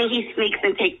 But then he sneaks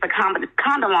and takes the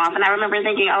condom off. And I remember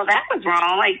thinking, oh, that was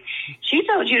wrong. Like, she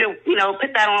told you to,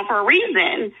 put that on for a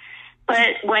reason.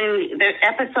 But when the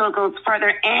episode goes further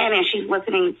in and she's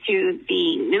listening to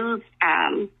the news,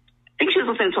 I think she was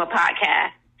listening to a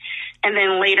podcast. And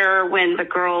then later when the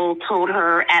girl told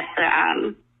her at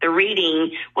the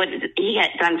reading what he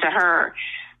had done to her,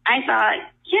 I thought,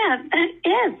 yeah, that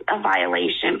is a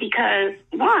violation because,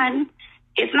 one,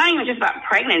 it's not even just about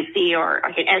pregnancy or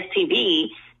like an STD.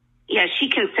 Yeah, she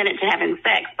consented to having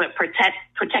sex, but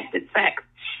protected sex.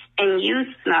 And you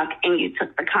snuck and you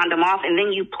took the condom off and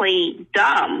then you played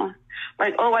dumb.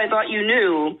 Like, oh, I thought you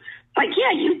knew. Like,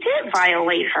 yeah, you did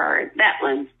violate her. That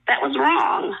was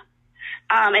wrong.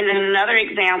 And then another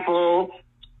example,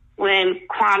 when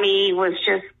Kwame was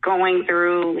just going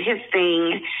through his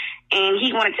thing and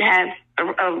he wanted to have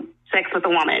a sex with a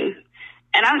woman.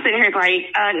 And I'm sitting here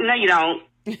like, no, you don't.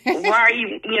 Why are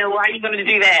you going to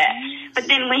do that? But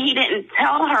then when he didn't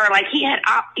tell her, like he had,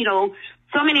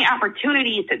 so many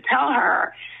opportunities to tell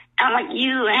her, I'm like,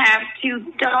 you have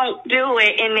to, don't do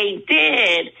it. And they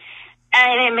did.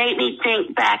 And it made me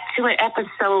think back to an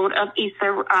episode of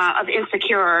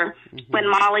Insecure when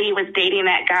Molly was dating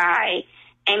that guy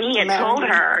and he had told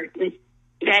her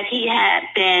that he had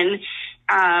been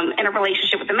in a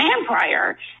relationship with a man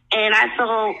prior. And I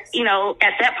feel,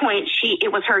 at that point, it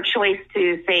was her choice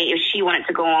to say if she wanted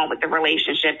to go on with the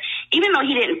relationship. Even though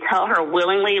he didn't tell her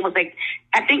willingly, it was like,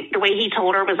 I think the way he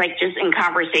told her was like just in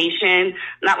conversation,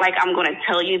 not like I'm going to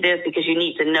tell you this because you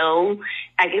need to know.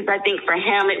 I think for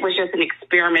him, it was just an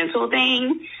experimental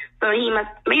thing. So he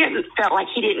may have felt like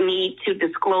he didn't need to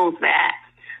disclose that.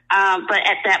 But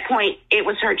at that point, it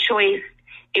was her choice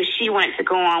if she wanted to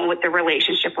go on with the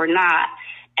relationship or not.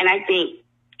 And I think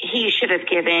he should have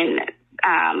given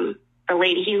the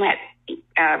lady he had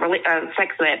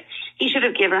sex with, he should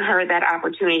have given her that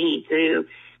opportunity to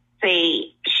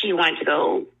say she wanted to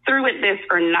go through with this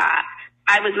or not.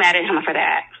 I was mad at him for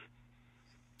that.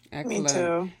 Excellent.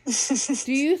 Me too.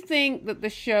 Do you think that the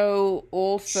show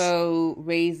also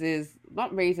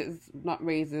not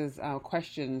raises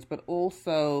questions, but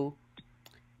also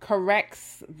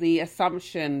corrects the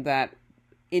assumption that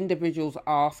individuals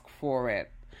ask for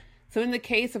it? So in the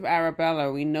case of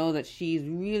Arabella, we know that she's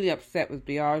really upset with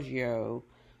Biagio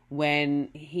when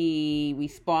he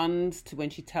responds to when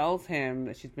she tells him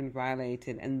that she's been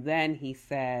violated, and then he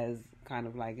says kind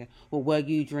of like, well, were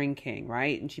you drinking,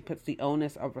 right? And she puts the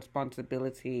onus of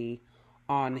responsibility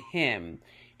on him.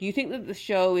 Do you think that the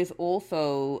show is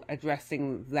also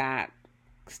addressing that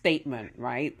statement,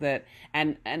 right? That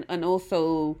and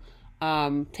also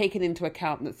taking into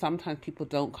account that sometimes people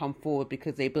don't come forward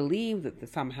because they believe that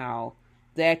somehow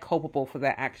they're culpable for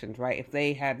their actions, right? If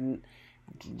they hadn't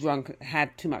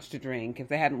had too much to drink, if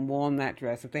they hadn't worn that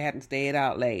dress, if they hadn't stayed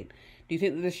out late. Do you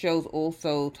think that the show's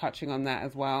also touching on that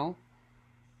as well?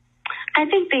 I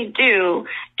think they do.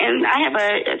 And I have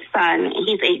a son,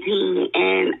 he's 18,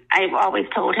 and I've always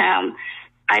told him,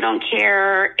 I don't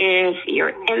care if you're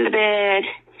in the bed,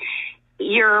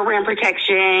 you're wearing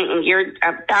protection, and you're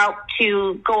about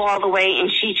to go all the way, and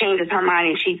she changes her mind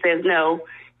and she says no.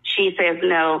 She says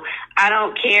no. I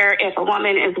don't care if a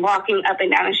woman is walking up and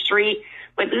down the street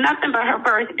with nothing but her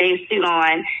birthday suit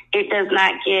on. It does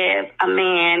not give a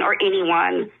man or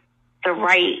anyone the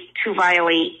right to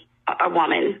violate a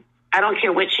woman. I don't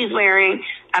care what she's wearing.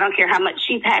 I don't care how much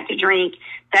she's had to drink.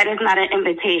 That is not an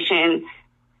invitation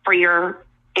for your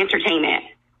entertainment.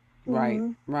 Right,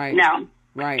 right. No.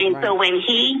 Right. And so when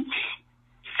he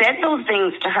said those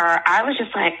things to her, I was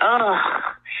just like, oh,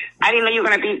 I didn't know you were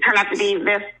going to turn out to be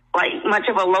this like much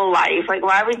of a low life. Like,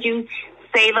 why would you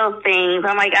say those things?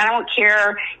 I'm like, I don't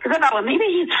care. Because I thought, well, maybe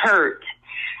he's hurt.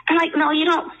 I'm like, no, you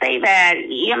don't say that.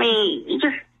 I mean,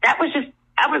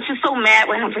 I was just so mad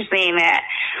with him for saying that.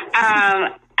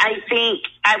 I think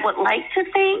I would like to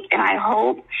think, and I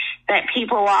hope that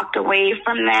people walked away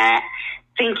from that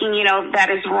thinking, that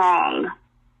is wrong.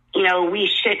 We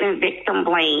shouldn't victim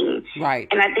blame. Right.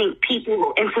 And I think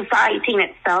people in society in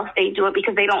itself, they do it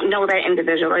because they don't know that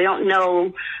individual. They don't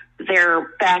know their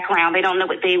background. They don't know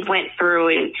what they went through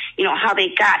and, how they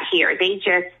got here. They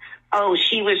just, oh,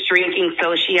 she was drinking,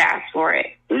 so she asked for it.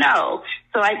 No.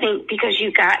 So I think because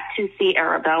you got to see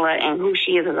Arabella and who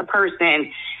she is as a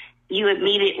person, you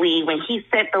immediately, when he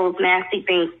said those nasty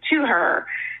things to her,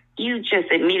 you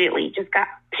just immediately just got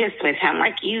pissed with him.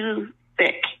 Like, you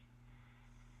sick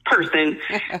person.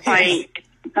 Like,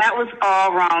 that was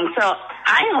all wrong. So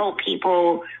I hope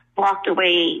people walked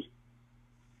away,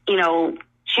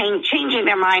 changing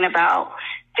their mind about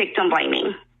victim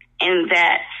blaming and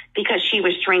that because she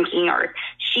was drinking or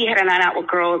she had a night out with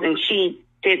girls and she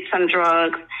did some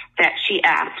drugs that she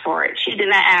asked for it. She did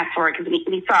not ask for it because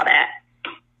we saw that.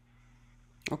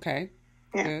 Okay.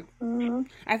 Yeah. Good. Mm-hmm.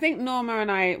 I think Norma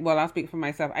and I'll speak for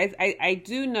myself. I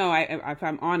do know, if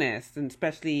I'm honest, and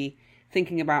especially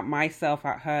thinking about myself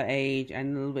at her age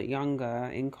and a little bit younger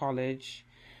in college,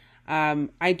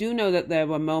 I do know that there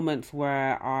were moments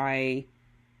where I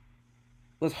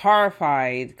was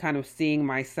horrified kind of seeing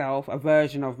myself, a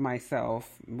version of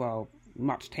myself, well,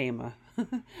 much tamer.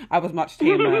 I was much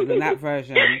tamer than that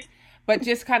version. But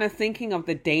just kind of thinking of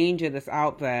the danger that's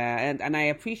out there. And I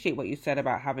appreciate what you said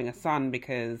about having a son,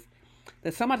 because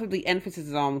there's so much of the emphasis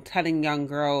is on telling young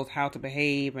girls how to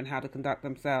behave and how to conduct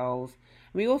themselves.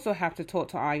 We also have to talk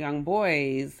to our young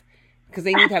boys because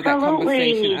they need to have that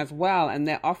conversation as well. And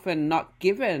they're often not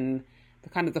given the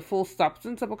kind of the full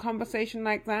substance of a conversation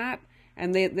like that.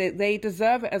 And they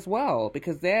deserve it as well,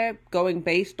 because they're going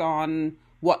based on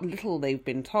what little they've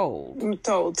been told.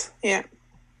 Yeah.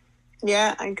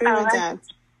 Yeah, I agree with that.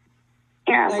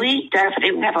 Yeah, we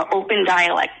definitely have an open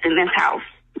dialect in this house.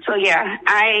 So yeah,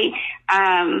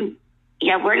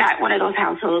 we're not one of those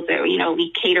households that,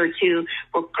 we cater to,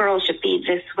 well, girls should be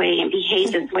this way and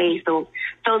behave this way. So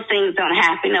those things don't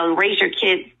happen. No, raise your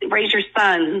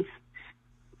sons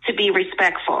to be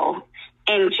respectful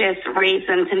and just raise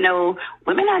them to know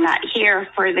women are not here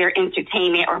for their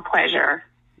entertainment or pleasure.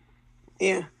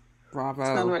 Yeah.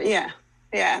 Bravo.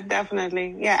 Yeah,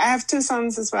 definitely. Yeah, I have 2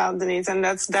 sons as well, Denise, and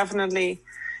that's definitely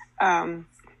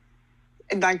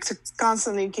like to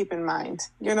constantly keep in mind.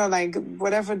 Like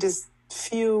whatever this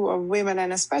few of women,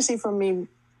 and especially for me,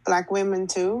 Black women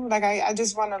too. Like I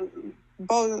just want to.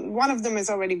 Both, one of them is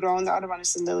already grown, the other one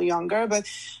is a little younger, but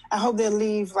I hope they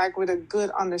leave like with a good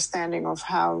understanding of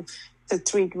how to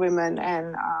treat women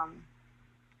and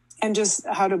just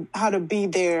how to be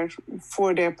there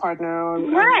for their partner or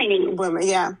women.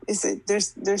 Yeah,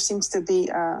 there seems to be,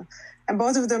 and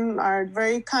both of them are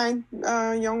very kind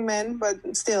young men,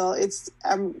 but still, it's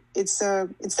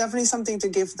definitely something to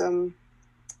give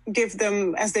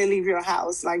them as they leave your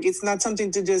house. Like it's not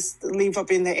something to just leave up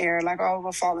in the air. Like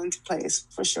will fall into place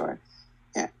for sure.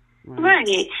 Yeah.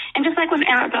 Right. And just like when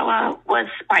Arabella was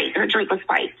spiked, her drink was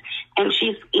spiked, and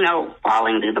she's,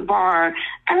 falling through the bar.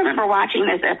 I remember watching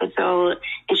this episode,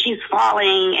 and she's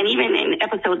falling, and even in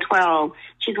episode 12,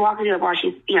 she's walking through the bar,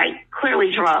 she's,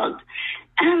 clearly drugged.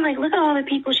 And I'm like, look at all the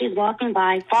people she's walking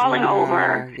by, falling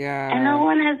over, and no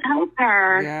one has helped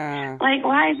her. Yeah. Like,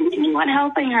 why isn't anyone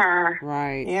helping her?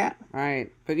 Right. Yeah.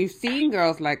 Right. But you've seen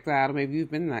girls like that, or maybe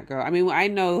you've been that girl. I mean, I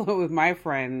know with my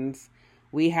friends,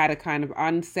 we had a kind of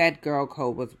unsaid girl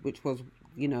code, which was,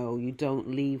 you don't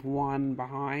leave one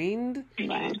behind.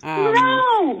 Right.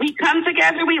 No, we come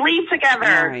together, we leave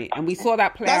together. Right. And we saw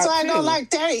that play That's out why too. I don't like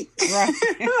Terry.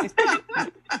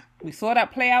 Right. We saw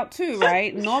that play out too,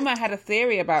 right? Norma had a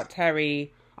theory about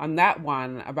Terry on that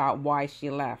one, about why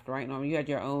she left, right, Norma? You had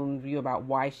your own view about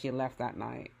why she left that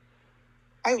night.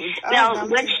 Now,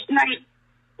 which night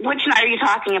are you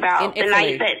talking about? The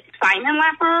night that Simon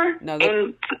left her?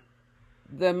 No,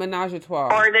 the Menage a Trois.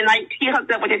 Or the night she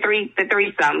hooked up with the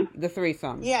threesome? The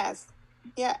threesome. Yes.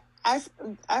 Yeah. I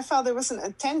felt there was an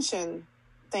attention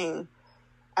thing.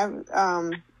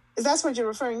 Is that what you're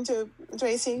referring to,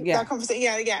 Tracy? Yeah. That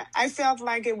conversation? Yeah. I felt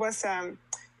like it was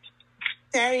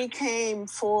Terry came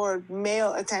for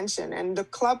male attention, and the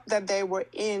club that they were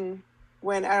in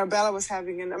when Arabella was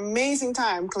having an amazing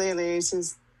time. Clearly,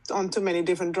 she's on too many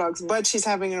different drugs, but she's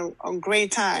having a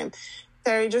great time.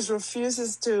 Terry just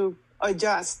refuses to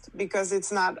adjust because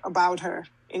it's not about her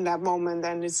in that moment,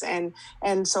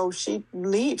 and so she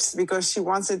leaves because she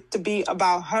wants it to be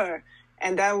about her.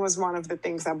 And that was one of the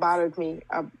things that bothered me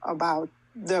about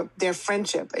their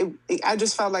friendship. I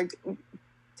just felt like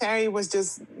Terry was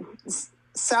just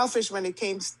selfish when it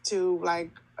came to like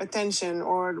attention,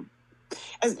 or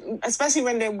especially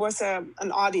when there was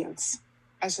an audience,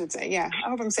 I should say. Yeah, I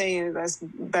hope I'm saying it as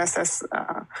best as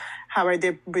how I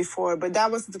did before. But that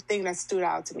was the thing that stood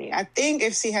out to me. I think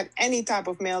if she had any type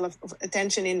of male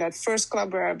attention in that first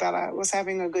club where Bella was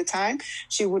having a good time,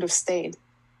 she would have stayed.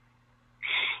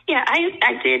 Yeah,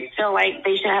 I did feel like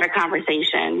they should have had a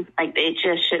conversation. Like, they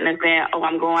just shouldn't have been,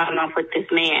 I'm going off with this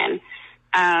man.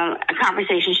 A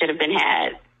conversation should have been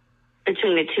had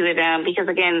between the two of them. Because,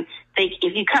 again,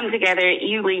 if you come together,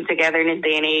 you leave together in this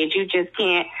day and age. You just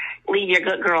can't leave your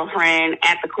good girlfriend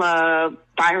at the club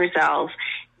by herself.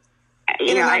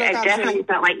 I definitely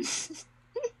felt like,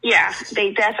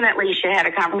 they definitely should have had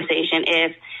a conversation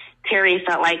if Terry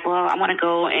felt like, well, I want to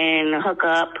go and hook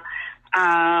up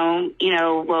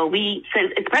Especially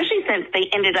since they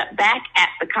ended up back at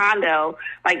the condo,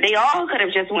 like they all could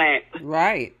have just went.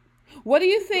 Right. What do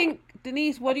you think,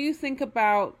 Denise? What do you think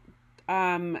about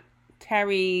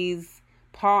Terry's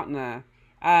partner?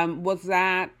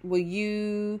 Were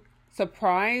you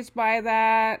surprised by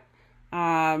that?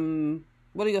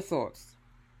 What are your thoughts?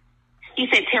 You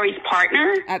said Terry's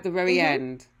partner? At the very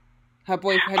end. Her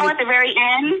boyfriend. Oh, at the very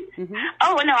end? Mm-hmm.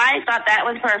 Oh, no, I thought that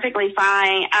was perfectly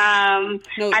fine.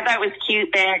 No. I thought it was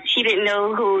cute that she didn't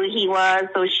know who he was,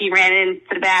 so she ran into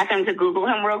the bathroom to Google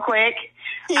him real quick.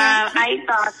 Yeah. I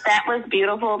thought that was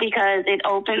beautiful because it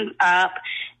opens up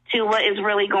to what is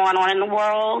really going on in the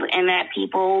world, and that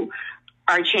people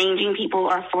are changing, people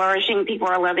are flourishing, people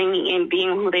are loving and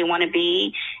being who they want to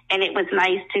be. And it was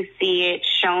nice to see it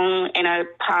shown in a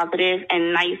positive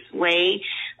and nice way.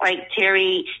 Like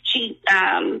Terry, she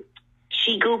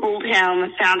Googled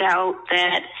him, found out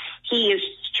that he is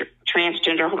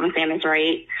transgender. I hope I'm saying this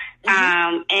right.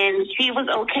 Mm-hmm. And she was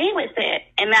okay with it.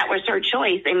 And that was her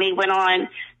choice. And they went on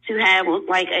to have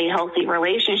like a healthy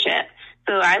relationship.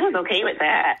 So I was okay with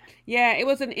that. Yeah, it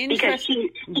was an interesting...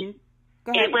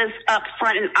 Because it was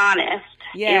upfront and honest.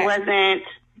 Yeah. It wasn't,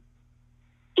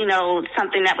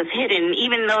 something that was hidden,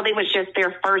 even though they was just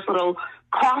their first little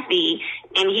coffee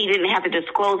and he didn't have to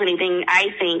disclose anything,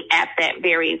 I think, at that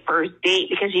very first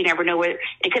date, because you never know where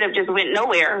it could have just went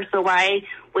nowhere. So why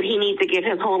would he need to give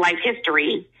his whole life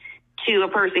history to a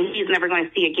person he's never going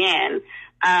to see again?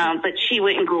 But she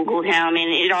went and Googled him,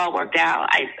 and it all worked out.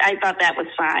 I thought that was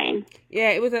fine. Yeah,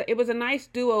 it was a nice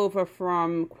do-over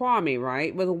from Kwame, right?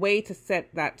 It was a way to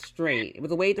set that straight. It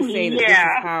was a way to say that this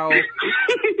is how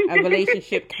a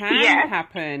relationship can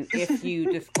happen if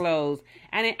you disclose.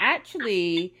 And it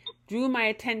actually drew my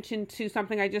attention to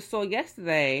something I just saw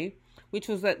yesterday, which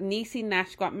was that Niecy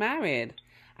Nash got married.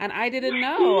 And I didn't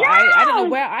know. I don't know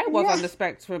where I was on the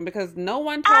spectrum because no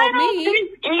one told me. I don't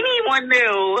think anyone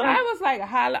knew. I was like,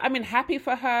 happy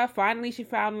for her. Finally, she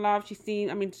found love. She's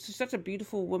such a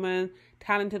beautiful woman,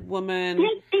 talented woman.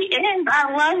 Yes, she is.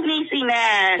 I love Niecy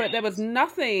Nash. But there was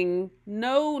nothing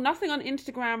on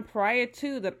Instagram prior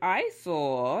to that I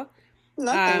saw.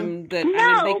 Nothing. They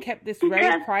kept this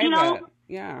very private.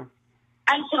 Yeah.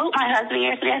 I told my husband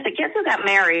yesterday, I said, guess who got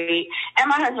married? And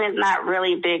my husband is not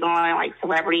really big on like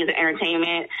celebrities and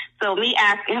entertainment. So me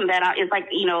asking him that, it's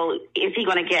like, is he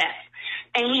going to guess?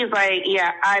 And he's like,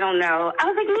 yeah, I don't know. I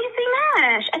was like, Niecy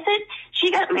Nash. I said,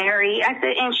 she got married. I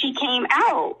said, and she came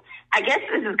out. I guess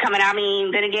this is coming out. I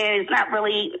mean, then again, it's not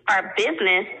really our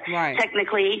business,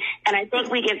 technically. And I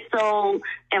think we get so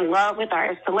in love with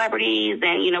our celebrities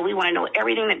and, we want to know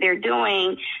everything that they're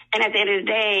doing. And at the end of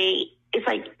the day, it's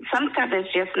like some stuff is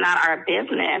just not our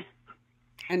business.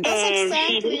 And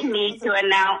she didn't need to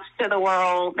announce to the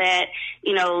world that,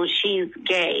 she's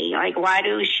gay. Like, why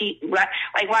do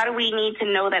we need to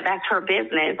know that that's her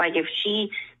business? Like, if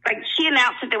she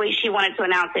announced it the way she wanted to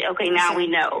announce it, okay, now we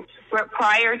know. But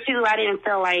prior to, I didn't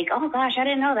feel like, oh gosh, I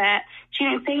didn't know that. She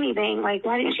didn't say anything. Like,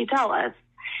 why didn't she tell us?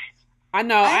 I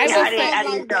know. I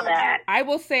didn't feel that. I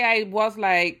will say I was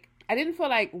like, I didn't feel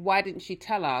like, why didn't she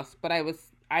tell us? But I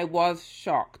was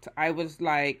shocked. I was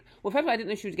like, well, first of all, I didn't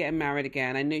know she was getting married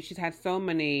again. I knew she's had so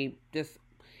many,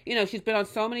 she's been on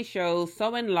so many shows,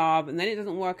 so in love, and then it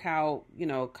doesn't work out,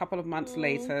 a couple of months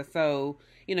later. So,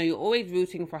 you're always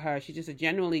rooting for her. She's just a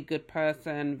genuinely good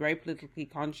person, very politically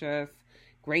conscious,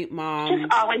 great mom.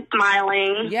 Just always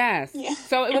smiling. Yes. Yeah.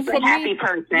 So it just was for a happy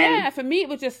person. Yeah, for me, it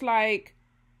was just like,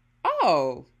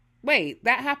 oh, wait,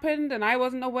 that happened and I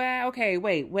wasn't aware? Okay,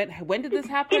 wait, when did this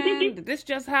happen? Did this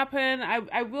just happen?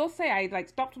 I will say I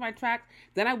stopped my tracks.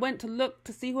 Then I went to look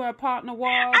to see who her partner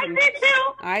was. I did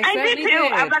too. I did too.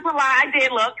 I'm not gonna lie, I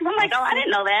did look. Because I'm like, I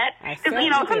didn't know that.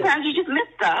 Because, sometimes you just miss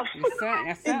stuff.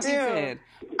 I certainly did.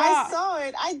 I saw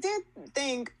it. I did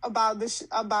think about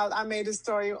I Made a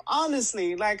Story,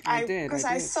 honestly. Like, because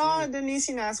I saw the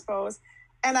Niecy Nash post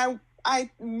and I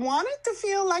wanted to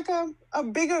feel like a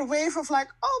bigger wave of like,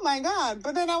 oh my God.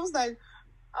 But then I was like,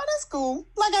 oh, that's cool.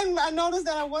 Like I noticed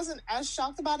that I wasn't as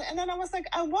shocked about it. And then I was like,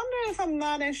 I wonder if I'm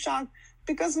not as shocked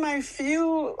because my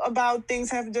view about things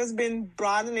have just been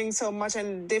broadening so much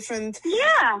and different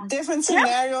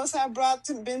scenarios have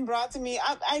been brought to me.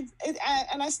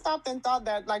 And I stopped and thought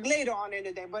that like later on in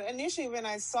the day. But initially when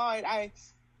I saw it, I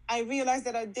realized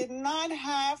that I did not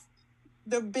have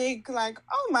the big, like,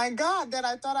 oh my God, that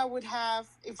I thought I would have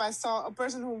if I saw a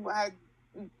person who had,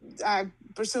 I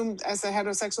presumed as a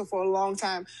heterosexual for a long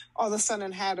time, all of a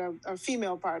sudden had a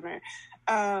female partner.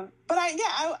 But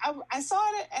I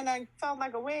saw it and I felt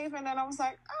like a wave and then I was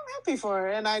like, I'm happy for her.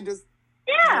 And I just,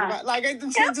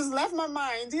 it just left my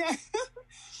mind. Yeah.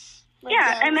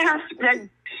 Yeah, and then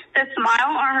the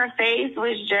smile on her face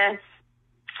was just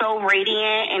so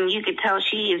radiant, and you could tell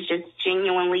she is just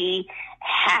genuinely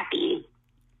happy.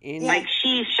 Like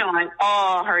she's showing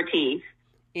all her teeth.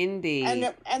 Indeed.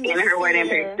 And in her wedding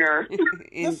picture.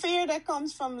 The fear that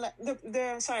comes from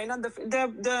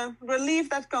the relief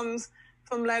that comes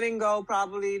from letting go,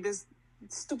 probably this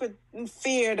stupid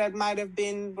fear that might have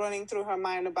been running through her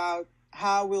mind about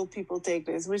how will people take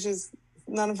this, which is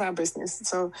none of our business.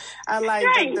 So I like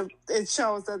that it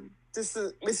shows that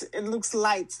it looks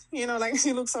light, like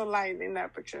she looks so light in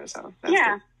that picture. So that's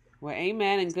good. Well,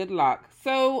 amen and good luck.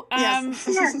 So,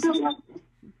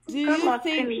 do you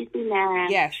think?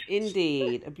 Yes,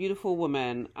 indeed, a beautiful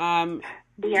woman. Do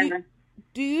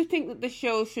you think that the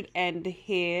show should end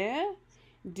here?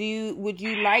 Would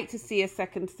you like to see a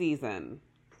second season?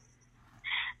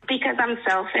 Because I'm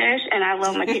selfish and I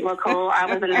love Michaela Coel, I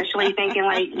was initially thinking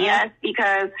yes,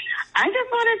 because I just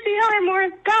want to see her in more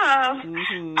stuff.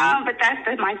 Mm-hmm. But that's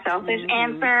just my selfish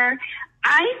answer.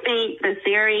 I think the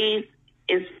series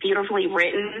is beautifully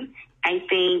written. I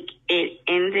think it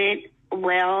ended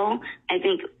well. I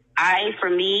think for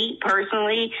me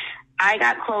personally, I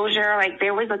got closure. Like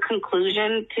there was a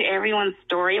conclusion to everyone's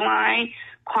storyline.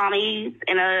 Kwame's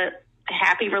in a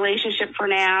happy relationship for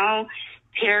now.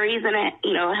 Terry's in a,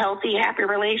 healthy, happy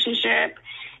relationship.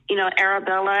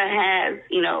 Arabella has,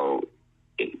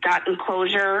 gotten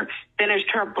closure, finished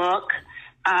her book.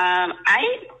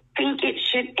 I think it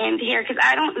should end here because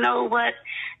I don't know what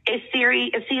a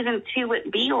season 2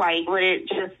 would be like. Would it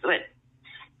just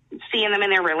seeing them in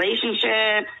their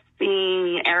relationship,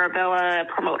 seeing Arabella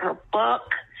promote her book?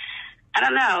 I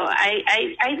don't know.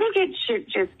 I think it should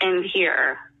just end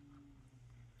here.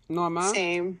 Norma?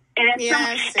 Same. And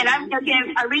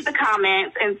I read the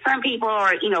comments, and some people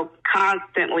are,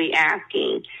 constantly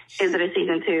asking, is it a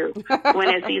season 2? When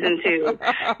is season 2?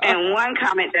 And one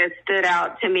comment that stood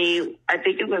out to me, I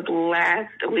think it was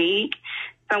last week,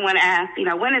 someone asked,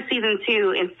 when is season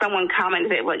 2? And someone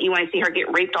commented, what, you want to see her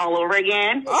get raped all over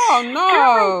again? Oh,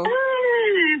 no.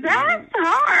 That's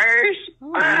harsh. No.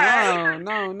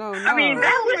 I mean,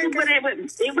 that wouldn't, but it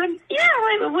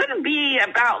wouldn't be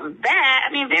about that.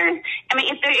 If there is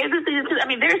a season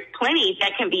 2, there's plenty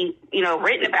that can be,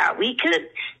 written about. We could,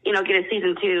 get a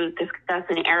season 2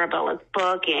 discussing Arabella's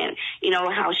book and,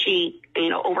 how she,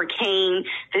 overcame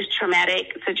this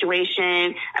traumatic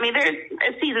situation. There's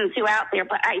a season 2 out there,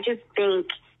 but I just think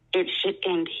it should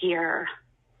end here.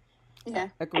 Yeah.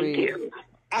 Agreed.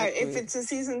 If it's a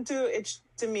season 2,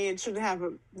 to me, it should have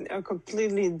a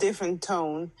completely different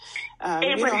tone.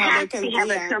 It would have to have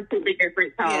a completely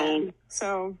different tone. Yeah.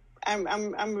 So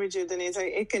I'm with you, Denise.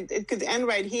 It could end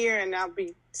right here, and I'll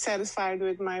be satisfied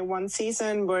with my one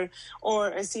season, or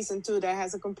a season 2 that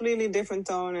has a completely different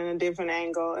tone and a different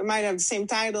angle. It might have the same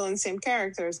title and same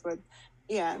characters, but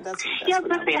that's how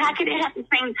could it have the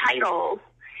same title?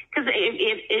 Because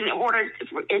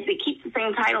if it keeps the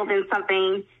same title, then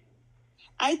something.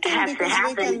 I think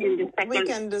because we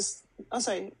can just. Oh,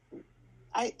 sorry.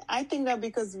 I think that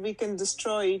because we can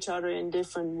destroy each other in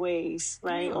different ways,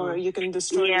 right? Or you can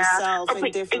destroy yourself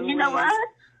in different ways. You know what?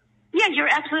 Yeah, you're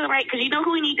absolutely right. Because you know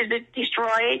who we need to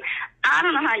destroy? I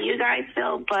don't know how you guys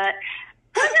feel, but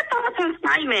what are your thoughts on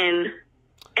Simon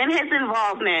and his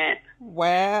involvement?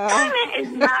 Well, Simon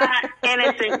is not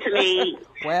innocent to me.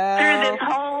 Well, through this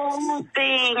whole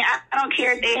thing, I don't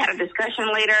care if they had a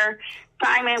discussion later.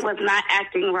 Simon was not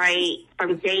acting right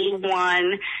from day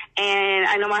one. And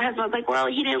I know my husband was like, well,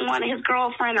 he didn't want his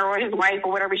girlfriend or his wife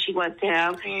or whatever she was to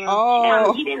him.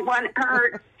 Oh. He didn't want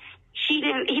her. He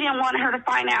didn't want her to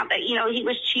find out that, he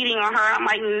was cheating on her. I'm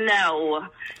like, no.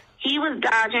 He was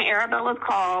dodging Arabella's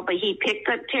call, but he picked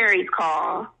up Terry's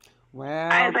call.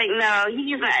 Well, I was like, no,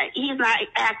 he's not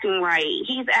acting right.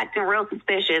 He's acting real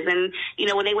suspicious. And,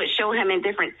 when they would show him in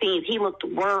different scenes, he looked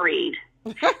worried.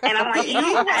 And I'm like, you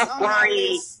don't act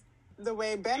worried. The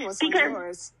way Ben was on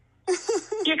yours.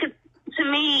 Because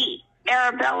to me,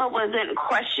 Arabella wasn't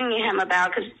questioning him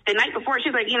about, because the night before she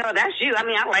was like, that's you. I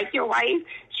like your wife.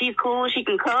 She's cool. She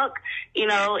can cook.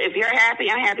 If you're happy,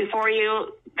 I'm happy for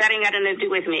you. That ain't got nothing to do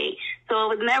with me. So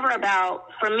it was never about,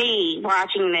 for me,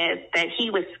 watching this, that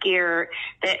he was scared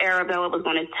that Arabella was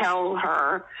going to tell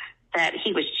her that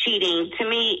he was cheating. To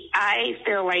me, I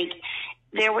feel like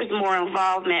there was more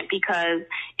involvement, because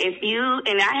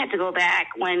and I had to go back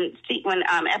when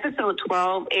episode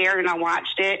 12 aired and I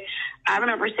watched it, I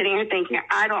remember sitting here thinking,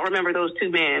 I don't remember those two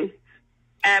men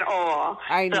at all.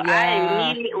 I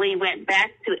immediately went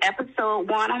back to episode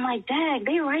 1. I'm like, dang,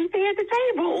 they're right there at the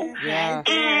table.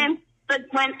 Yeah. But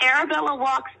when Arabella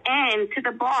walks into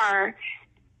the bar,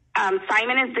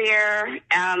 Simon is there.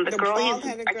 The girl,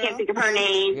 I can't think of her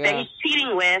name, that he's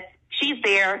cheating with. She's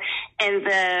there, and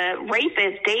the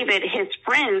rapist, David, his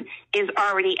friend, is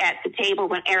already at the table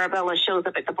when Arabella shows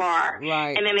up at the bar.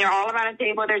 Right. And then they're all around the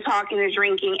table, they're talking, they're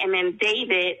drinking, and then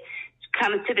David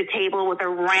comes to the table with a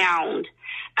round.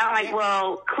 I'm like,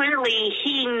 well, clearly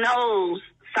he knows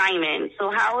Simon, so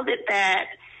how is it that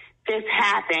this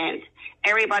happened?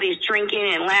 Everybody's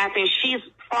drinking and laughing. She's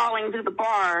falling through the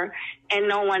bar,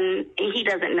 and he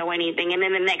doesn't know anything. And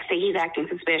then the next day he's acting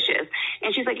suspicious.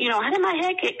 And she's like, how did my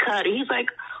head get cut? And he's like,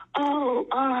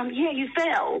 yeah, you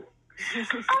fell. I'm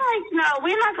like, no,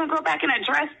 we're not going to go back and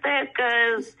address this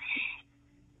because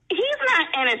he's not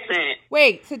innocent.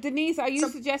 Wait, so Denise, are you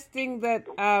suggesting that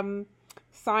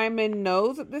Simon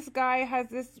knows that this guy has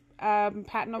this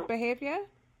pattern of behavior?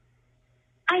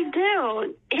 I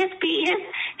do.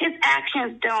 His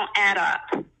actions don't add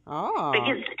up. Oh.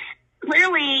 Because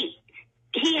clearly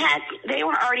they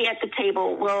were already at the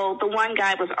table. Well, the one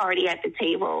guy was already at the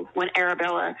table when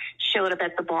Arabella showed up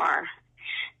at the bar.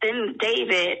 Then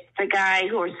David, the guy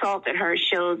who assaulted her,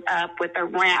 shows up with a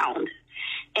round.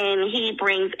 And he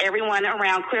brings everyone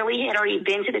around. Clearly he had already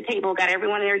been to the table, got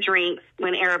everyone their drinks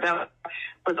when Arabella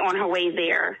was on her way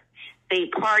there. They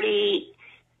party,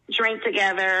 drink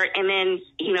together, and then,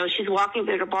 she's walking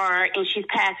through the bar and she's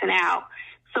passing out.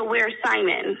 So where's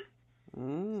Simon?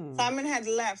 Simon had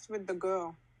left with the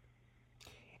girl.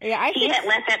 Yeah, he had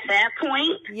left at that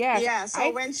point? Yeah,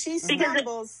 so when she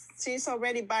stumbles, she's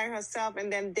already by herself,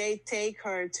 and then they take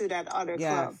her to that other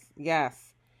club.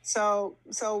 Yes. So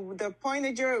the point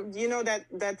that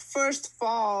that first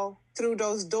fall through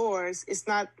those doors is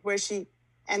not where she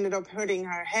ended up hurting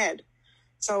her head.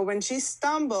 So when she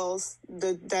stumbles,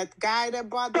 that guy that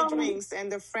brought the drinks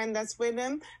and the friend that's with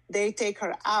him, they take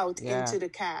her out into the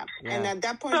cab. Yeah. And at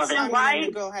that point, Simon and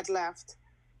the girl had left.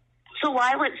 So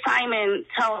why would Simon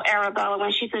tell Arabella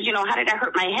when she says, how did I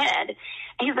hurt my head?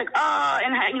 And he's like,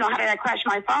 and how did I crash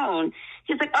my phone?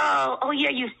 He's like, oh yeah,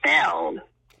 you fell.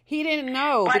 He didn't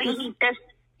know. Why didn't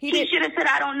he should have said,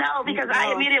 I don't know, because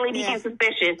I immediately became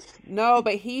suspicious. No,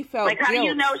 but he felt like, how do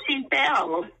you know she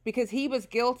fell? Because he was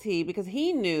guilty, because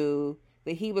he knew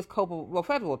that he was culpable. Well,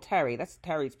 first of all, Terry, that's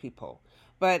Terry's people.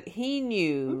 But he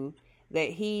knew that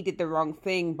he did the wrong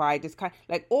thing by just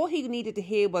all he needed to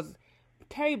hear was,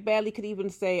 Terry barely could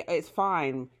even say, it's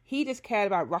fine. He just cared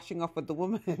about rushing off with the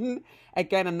woman.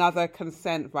 Again, another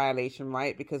consent violation,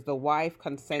 right? Because the wife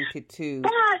consented to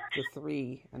the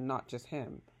three and not just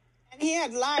him. And he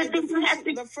had lied.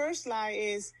 The first lie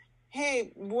is,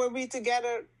 hey, were we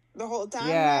together the whole time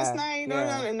last night?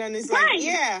 Yeah. And then it's like,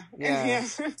 yeah.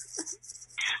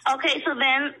 Okay, so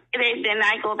then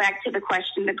I go back to the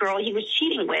question, the girl he was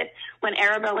cheating with, when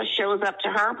Arabella shows up to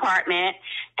her apartment,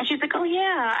 and she's like, oh,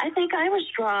 yeah, I think I was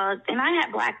drugged, and I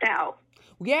had blacked out.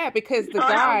 Yeah, because the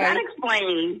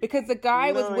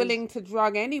guy was willing to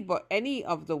drug any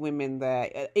of the women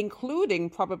there, including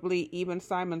probably even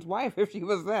Simon's wife if she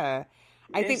was there.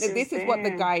 I think that this is what the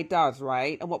guy does,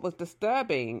 right? And what was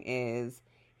disturbing is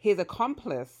his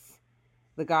accomplice,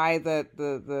 the guy that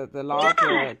the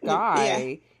larger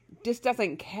guy, just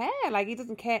doesn't care. Like, he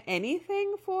doesn't care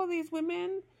anything for these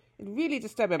women. It's really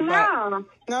disturbing. No,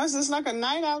 it's just like a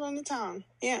night out on the town.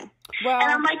 Yeah. Well,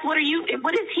 and I'm like, what is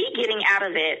he getting out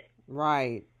of it?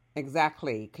 Right.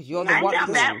 Exactly. Because you're the one. I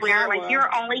found that weird. Like, you're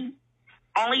only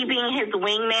being his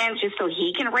wingman just so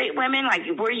he can rape women. Like,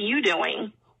 what are you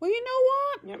doing? Well, you know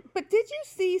what? Yep. But did you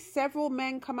see several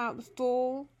men come out the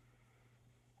stall?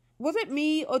 Was it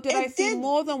me, or did I see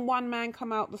more than one man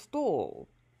come out the stall?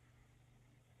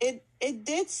 It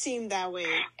did seem that way.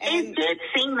 It did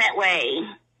seem that way.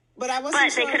 But I wasn't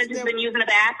But they could have just been using the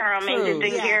bathroom and just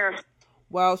didn't care.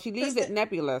 Well, she leaves it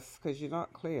nebulous because you're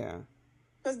not clear.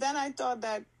 Because then I thought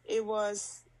that it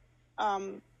was,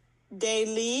 they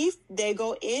leave, they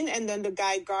go in, and then the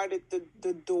guy guarded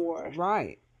the door.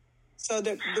 Right. So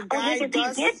the guy he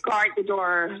did guard the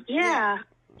door. Yeah.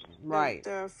 Right.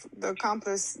 The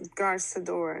accomplice guards the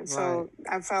door. Right. So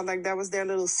I felt like that was their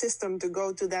little system to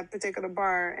go to that particular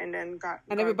bar and then guard.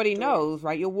 And everybody knows,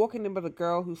 right? You're walking in with a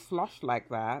girl who's sloshed like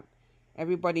that.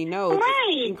 Everybody knows,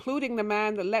 right, including the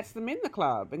man that lets them in the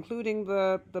club, including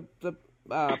the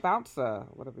bouncer,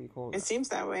 whatever you call it. It seems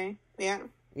that way. Yeah.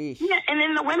 Eesh. Yeah, and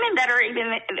then the women that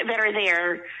are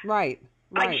there. Right.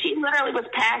 Like, she literally was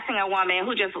passing a woman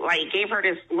who just, gave her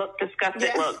this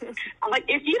disgusted look. I'm like,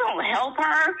 if you don't help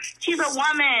her, she's a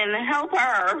woman. Help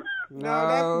her.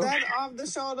 No, that off the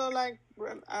shoulder,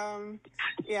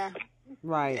 yeah.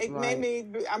 Right. It made me.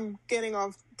 I'm getting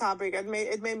off topic. It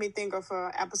made me think of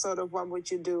an episode of What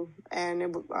Would You Do, and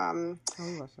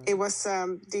it was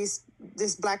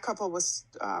this black couple was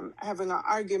having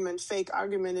an fake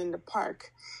argument in the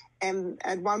park, and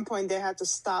at one point they had to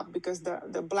stop because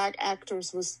the black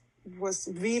actress was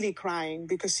really crying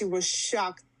because she was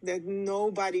shocked that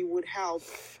nobody would help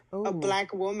a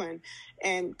black woman,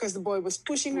 and because the boy was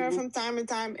pushing her from time to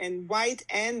time, and white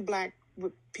and black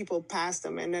people passed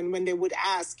them, and then when they would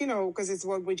ask, because it's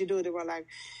what would you do, they were like,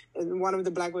 one of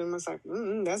the black women was like,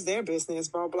 that's their business,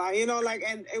 blah blah,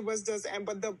 and it was just,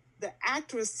 but the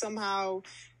actress somehow,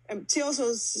 she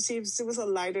was a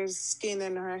lighter skin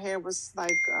and her hair was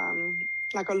like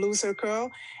a looser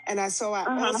curl, and I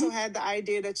also had the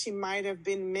idea that she might have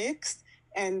been mixed,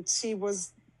 and she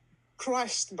was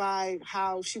crushed by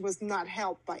how she was not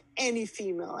helped by any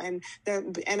female, and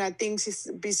I think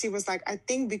she was like, I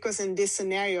think because in this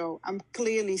scenario I'm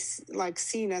clearly like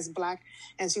seen as black,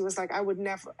 and she was like, I would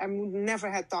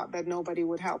never had thought that nobody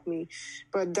would help me,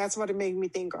 but that's what it made me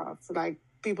think of, like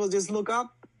people just look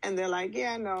up and they're like,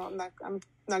 yeah, no, I'm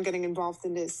not getting involved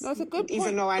in this. No, it's a good point.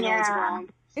 Even though I know it's wrong.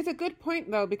 It's a good point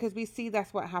though, because we see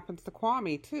that's what happens to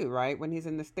Kwame too, right? When he's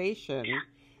in the station,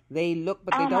 they look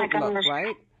but they don't look,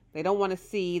 right? They don't want to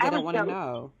see. They don't want to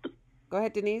know. Go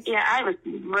ahead, Denise. Yeah, I was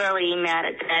really mad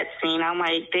at that scene. I'm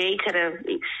like, they could have.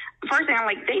 First thing, I'm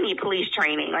like, they need police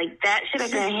training. Like that should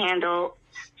have been handled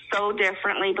so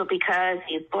differently. But because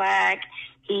he's black,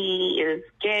 he is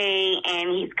gay, and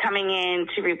he's coming in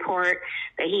to report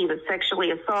that he was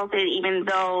sexually assaulted, even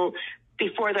though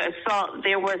before the assault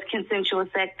there was consensual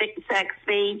sex.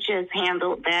 They just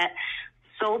handled that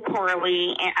so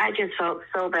poorly, and I just felt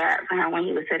so bad for him when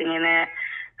he was sitting in that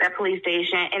police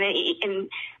station, and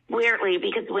weirdly,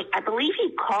 because I believe he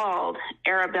called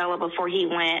Arabella before he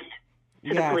went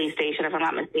to the police station, if I'm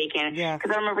not mistaken. Yeah.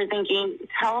 Because I remember thinking,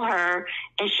 tell her,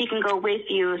 and she can go with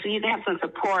you so you can have some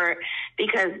support,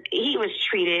 because he was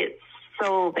treated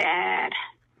so bad.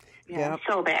 Yeah,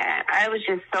 so bad. I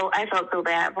felt so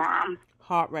bad for him.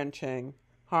 Heart-wrenching.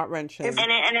 And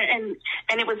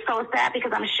it was so sad,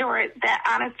 because I'm sure that,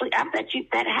 honestly, I bet you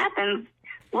that happens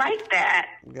like that.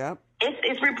 Yep.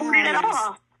 It's reported at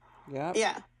all. Yep.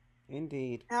 Yeah.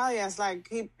 Indeed. Hell yes. Like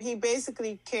he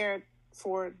basically cared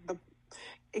for the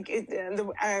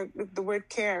word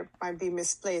care might be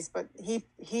misplaced, but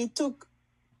he took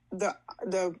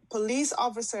the police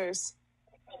officers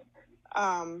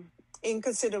in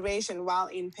consideration while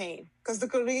in pain, because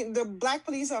the black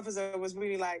police officer was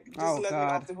really like, just let me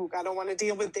off the hook. I don't want to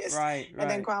deal with this. Right. And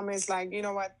then Kwame is like, you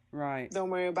know what? Right.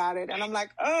 Don't worry about it. And I'm like,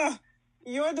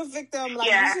 you're the victim.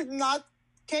 Like, you should not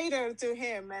cater to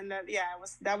him. And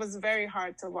that was very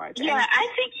hard to watch. Yeah, I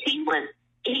think you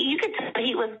could tell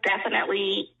he was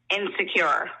definitely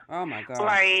insecure. Oh my God.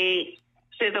 Like,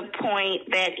 to the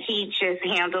point that he just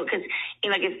handled, because,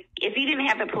 like, if he didn't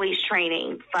have the police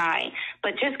training, fine.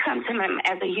 But just come to him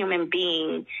as a human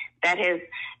being that has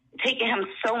taken him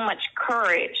so much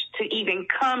courage to even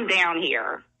come down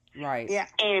here. Right. Yeah.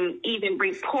 And even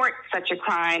report such a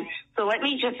crime. So let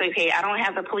me just, I don't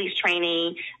have the police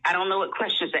training. I don't know what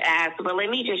questions to ask, but let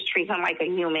me just treat him like a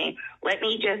human. Let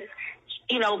me just,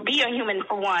 be a human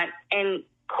for once, and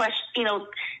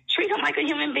treat him like a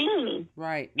human being.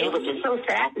 Right. It was just so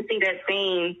sad to see that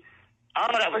scene. Oh,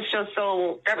 that was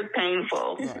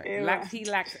painful. Right. He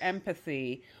lacks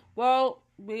empathy. Well,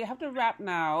 we have to wrap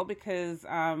now, because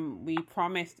we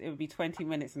promised it would be 20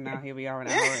 minutes, and now here we are an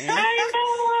hour in.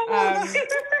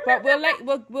 But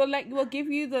we'll give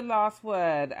you the last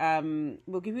word.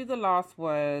 We'll give you the last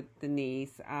word,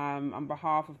 Denise. On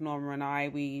behalf of Norma and I,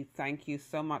 we thank you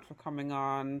so much for coming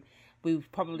on. We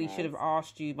probably should have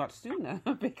asked you much sooner,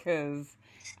 because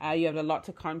you have a lot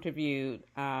to contribute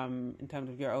in terms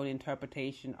of your own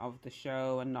interpretation of the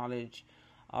show and knowledge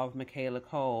of Michaela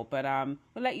Coel. But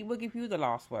we'll give you the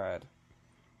last word.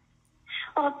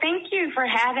 Well, thank you for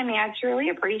having me. I truly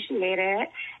appreciate it.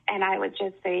 And I would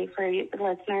just say for the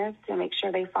listeners to make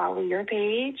sure they follow your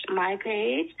page, my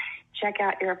page, check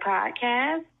out your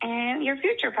podcast and your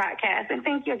future podcast. And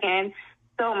thank you again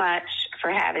so much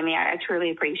for having me. I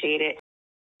truly appreciate it.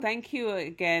 Thank you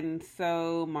again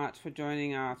so much for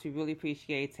joining us. We really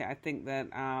appreciate it. I think that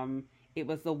it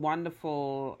was a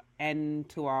wonderful end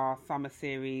to our summer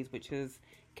series, which has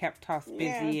kept us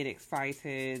busy and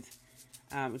excited.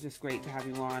 It was just great to have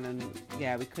you on, and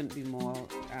we couldn't be more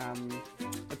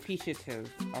appreciative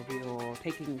of your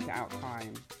taking out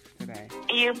time today.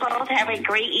 You both have a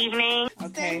great evening.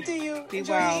 Okay. Same to you. Be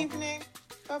Enjoy well. your evening.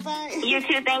 Bye-bye. You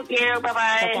too. Thank you.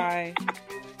 Bye-bye. Bye-bye.